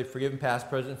prayer, they're forgiven past,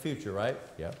 present, and future, right?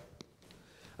 Yeah.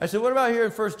 I said, what about here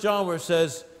in 1 John where it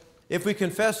says, if we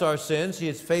confess our sins, He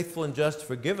is faithful and just to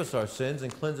forgive us our sins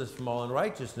and cleanse us from all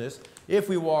unrighteousness. If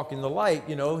we walk in the light,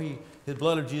 His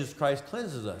blood of Jesus Christ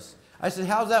cleanses us. I said,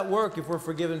 how's that work if we're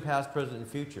forgiven past, present, and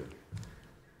future?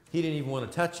 He didn't even want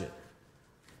to touch it.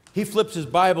 He flips his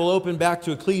Bible open back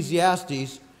to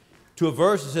Ecclesiastes to a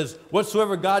verse that says,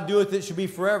 whatsoever God doeth, it should be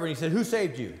forever. And he said, who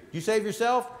saved you? You save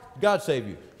yourself? God saved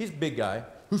you. He's a big guy.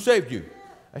 Who saved you?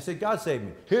 I said, God saved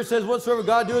me. Here it says, whatsoever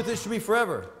God doeth, it should be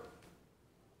forever.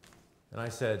 And I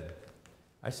said,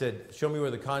 show me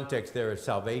where the context there is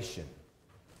salvation.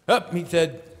 Up, he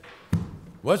said,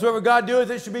 whatsoever God doeth,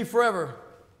 it should be forever.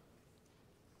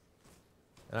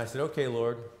 And I said, okay,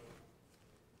 Lord,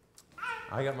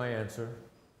 I got my answer.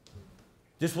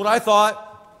 Just what I thought.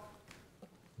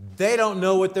 They don't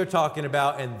know what they're talking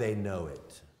about, and they know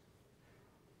it.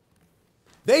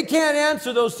 They can't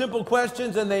answer those simple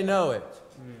questions, and they know it.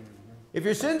 If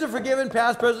your sins are forgiven,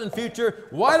 past, present, and future,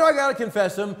 why do I got to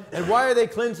confess them? And why are they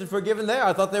cleansed and forgiven there?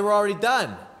 I thought they were already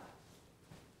done.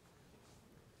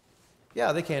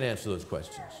 Yeah, they can't answer those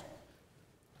questions.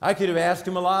 I could have asked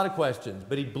him a lot of questions,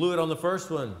 but he blew it on the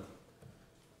first one.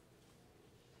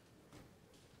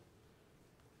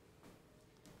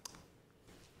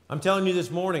 I'm telling you this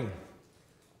morning,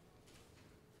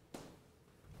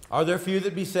 are there few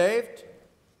that be saved?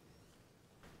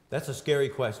 That's a scary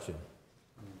question.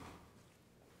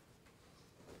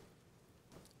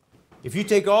 If you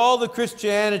take all the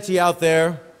Christianity out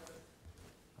there,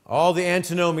 all the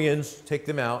antinomians, take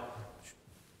them out.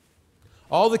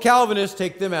 All the Calvinists,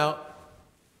 take them out.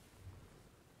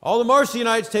 All the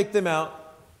Marcionites, take them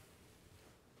out.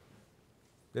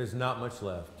 There's not much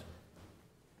left.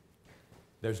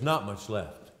 There's not much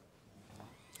left.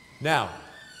 Now,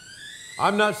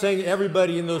 I'm not saying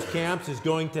everybody in those camps is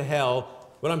going to hell.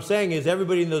 What I'm saying is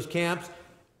everybody in those camps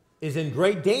is in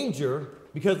great danger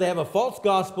because they have a false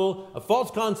gospel, a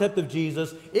false concept of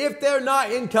Jesus. If they're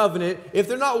not in covenant, if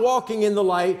they're not walking in the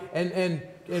light and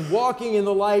walking in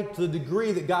the light to the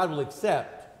degree that God will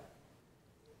accept,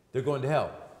 they're going to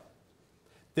hell.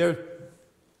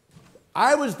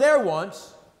 I was there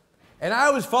once, and I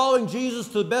was following Jesus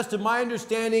to the best of my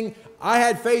understanding. I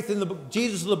had faith in the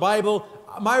Jesus of the Bible.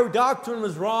 My doctrine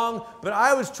was wrong, but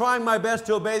I was trying my best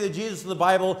to obey the Jesus of the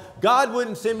Bible. God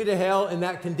wouldn't send me to hell in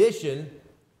that condition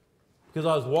because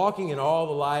I was walking in all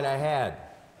the light I had.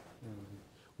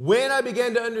 When I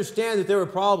began to understand that there were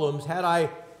problems, had I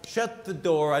shut the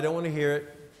door, I don't want to hear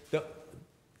it,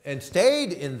 and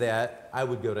stayed in that, I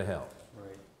would go to hell.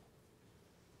 Right.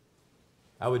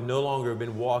 I would no longer have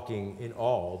been walking in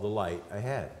all the light I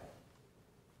had.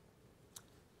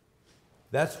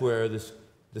 That's where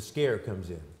the scare comes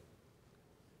in.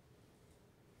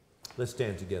 Let's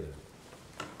stand together.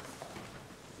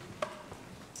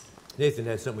 Nathan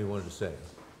had something he wanted to say.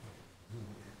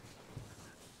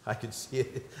 I could see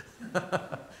it.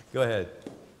 Go ahead.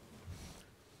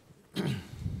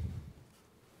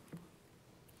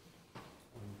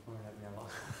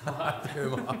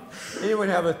 Anyone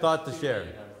have a thought to share?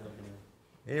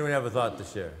 Anyone have a thought to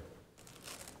share?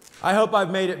 I hope I've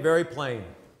made it very plain.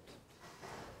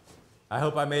 I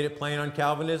hope I made it plain on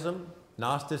Calvinism,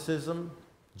 Gnosticism,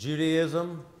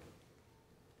 Judaism.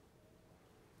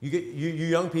 You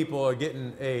young people are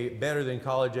getting a better than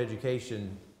college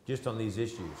education just on these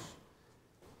issues.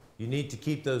 You need to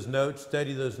keep those notes,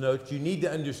 study those notes. You need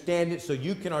to understand it so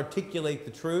you can articulate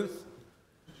the truth.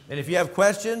 And if you have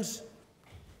questions,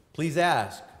 please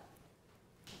ask.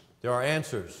 There are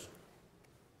answers.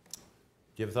 Do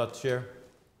you have a thought to share?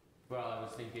 Well, I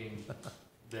was thinking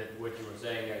that what you were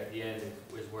saying at the end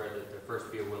is where there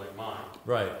first be a willing mind.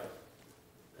 Right.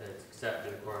 It's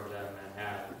accepted according to that a man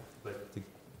hath. But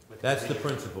that's the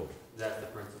principle. That's the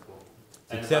principle.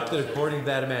 It's accepted according to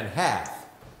that a man hath,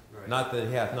 right. Not that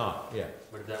he hath not. Yeah.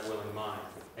 But that willing mind.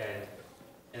 And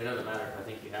it doesn't matter if I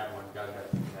think you have one, God got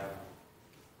to think you have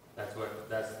one.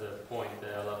 That's the point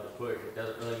that I love to push. It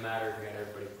doesn't really matter if you got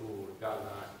everybody fooled. If God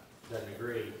doesn't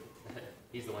agree,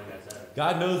 he's the one that's at it.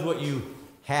 God knows what you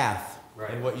hath,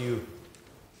 right, and what you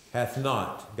hath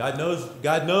not. God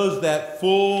knows that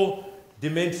full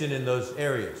dimension in those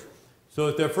areas. So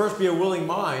if there first be a willing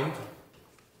mind,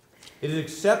 it is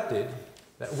accepted.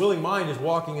 That willing mind is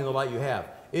walking in the light you have.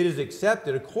 It is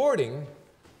accepted according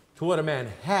to what a man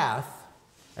hath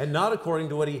and not according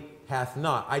to what he hath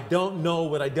not. I don't know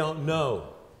what I don't know.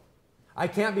 I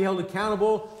can't be held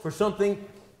accountable for something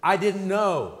I didn't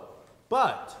know.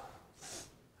 But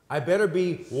I better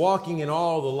be walking in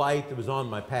all the light that was on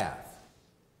my path.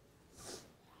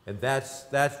 And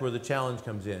that's where the challenge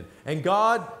comes in. And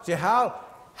God, see, how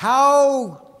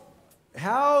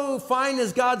fine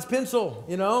is God's pencil,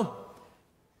 you know?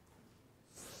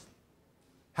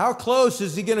 How close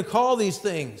is he going to call these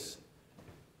things?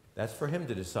 That's for him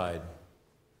to decide.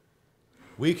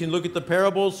 We can look at the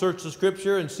parables, search the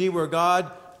scripture, and see where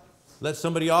God let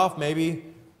somebody off, maybe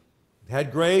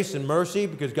had grace and mercy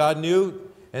because God knew,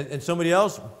 and somebody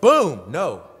else, boom,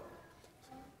 no.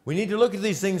 We need to look at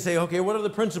these things and say, okay, what are the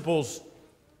principles?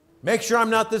 Make sure I'm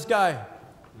not this guy.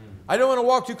 I don't want to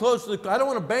walk too close to I don't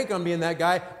want to bank on being that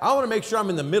guy. I want to make sure I'm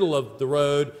in the middle of the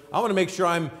road. I want to make sure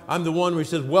I'm the one where he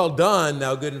says, well done,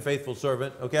 thou good and faithful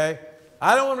servant, okay?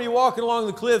 I don't want to be walking along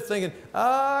the cliff thinking,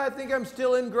 I think I'm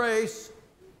still in grace.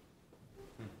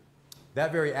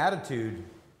 That very attitude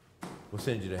will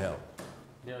send you to hell.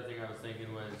 The other thing I was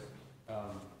thinking was,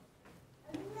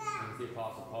 the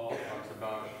Apostle Paul talks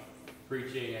about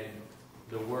preaching and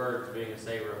the words being a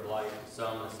savor of life, to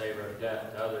some a savor of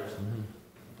death, to others. Mm-hmm.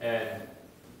 And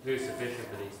who's sufficient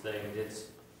for these things?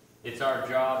 It's our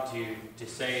job to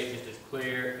say it just as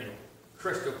clear and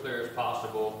crystal clear as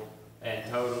possible and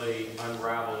totally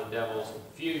unravel the devil's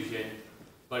confusion.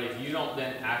 But if you don't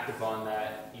then act upon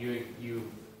that, you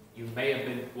may have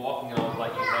been walking along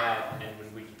like you had, and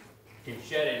when we can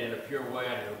shed it in a pure way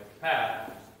on a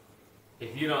path,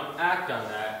 if you don't act on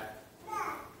that,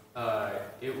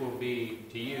 it will be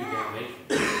to you damnation.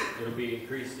 It'll be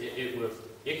increased.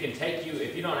 It can take you,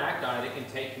 if you don't act on it, it can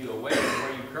take you away from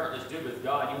where you currently stood with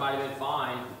God. You might have been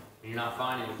fine, and you're not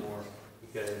fine anymore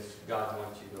because God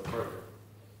wants you to go further.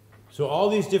 So all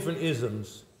these different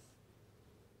isms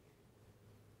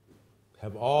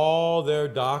have all their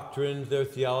doctrines, their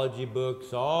theology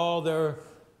books, all their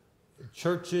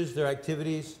churches, their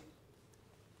activities.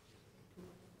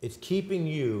 It's keeping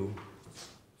you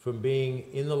from being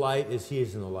in the light as he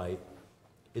is in the light.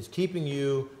 It's keeping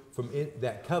you from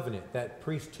that covenant, that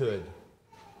priesthood,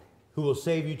 who will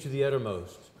save you to the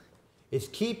uttermost. It's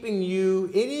keeping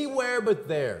you anywhere but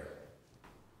there.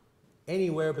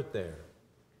 Anywhere but there.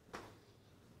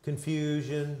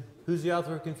 Confusion. Who's the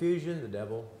author of confusion? The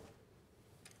devil.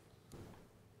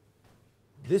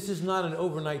 This is not an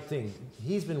overnight thing.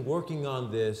 He's been working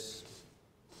on this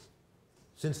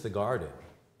since the garden.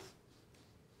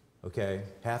 Okay?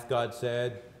 Hath God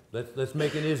said, let's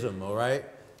make an ism, all right?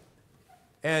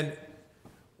 And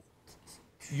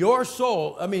your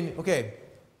soul, I mean, okay,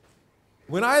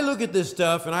 when I look at this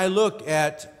stuff and I look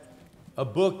at a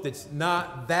book that's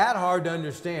not that hard to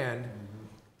understand,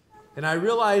 and I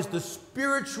realize the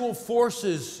spiritual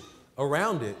forces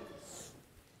around it,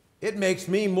 it makes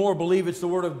me more believe it's the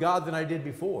Word of God than I did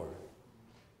before.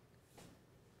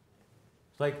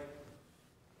 It's like,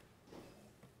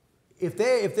 if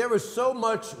there was so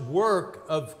much work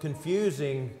of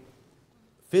confusing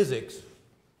physics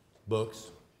books,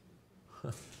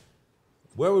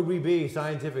 where would we be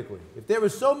scientifically? If there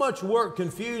was so much work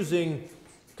confusing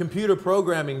computer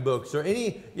programming books or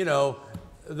any,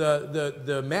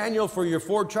 the manual for your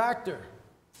Ford tractor.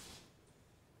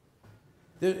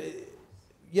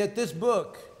 Yet this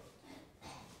book,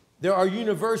 there are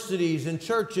universities and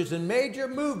churches and major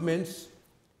movements,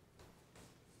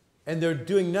 and they're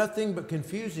doing nothing but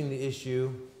confusing the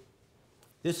issue.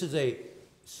 This is a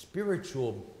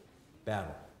spiritual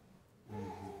battle.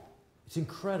 It's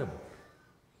incredible.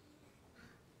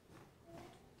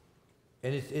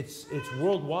 And it's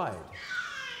worldwide.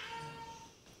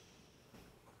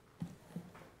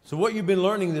 So what you've been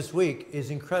learning this week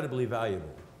is incredibly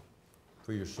valuable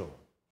for your soul.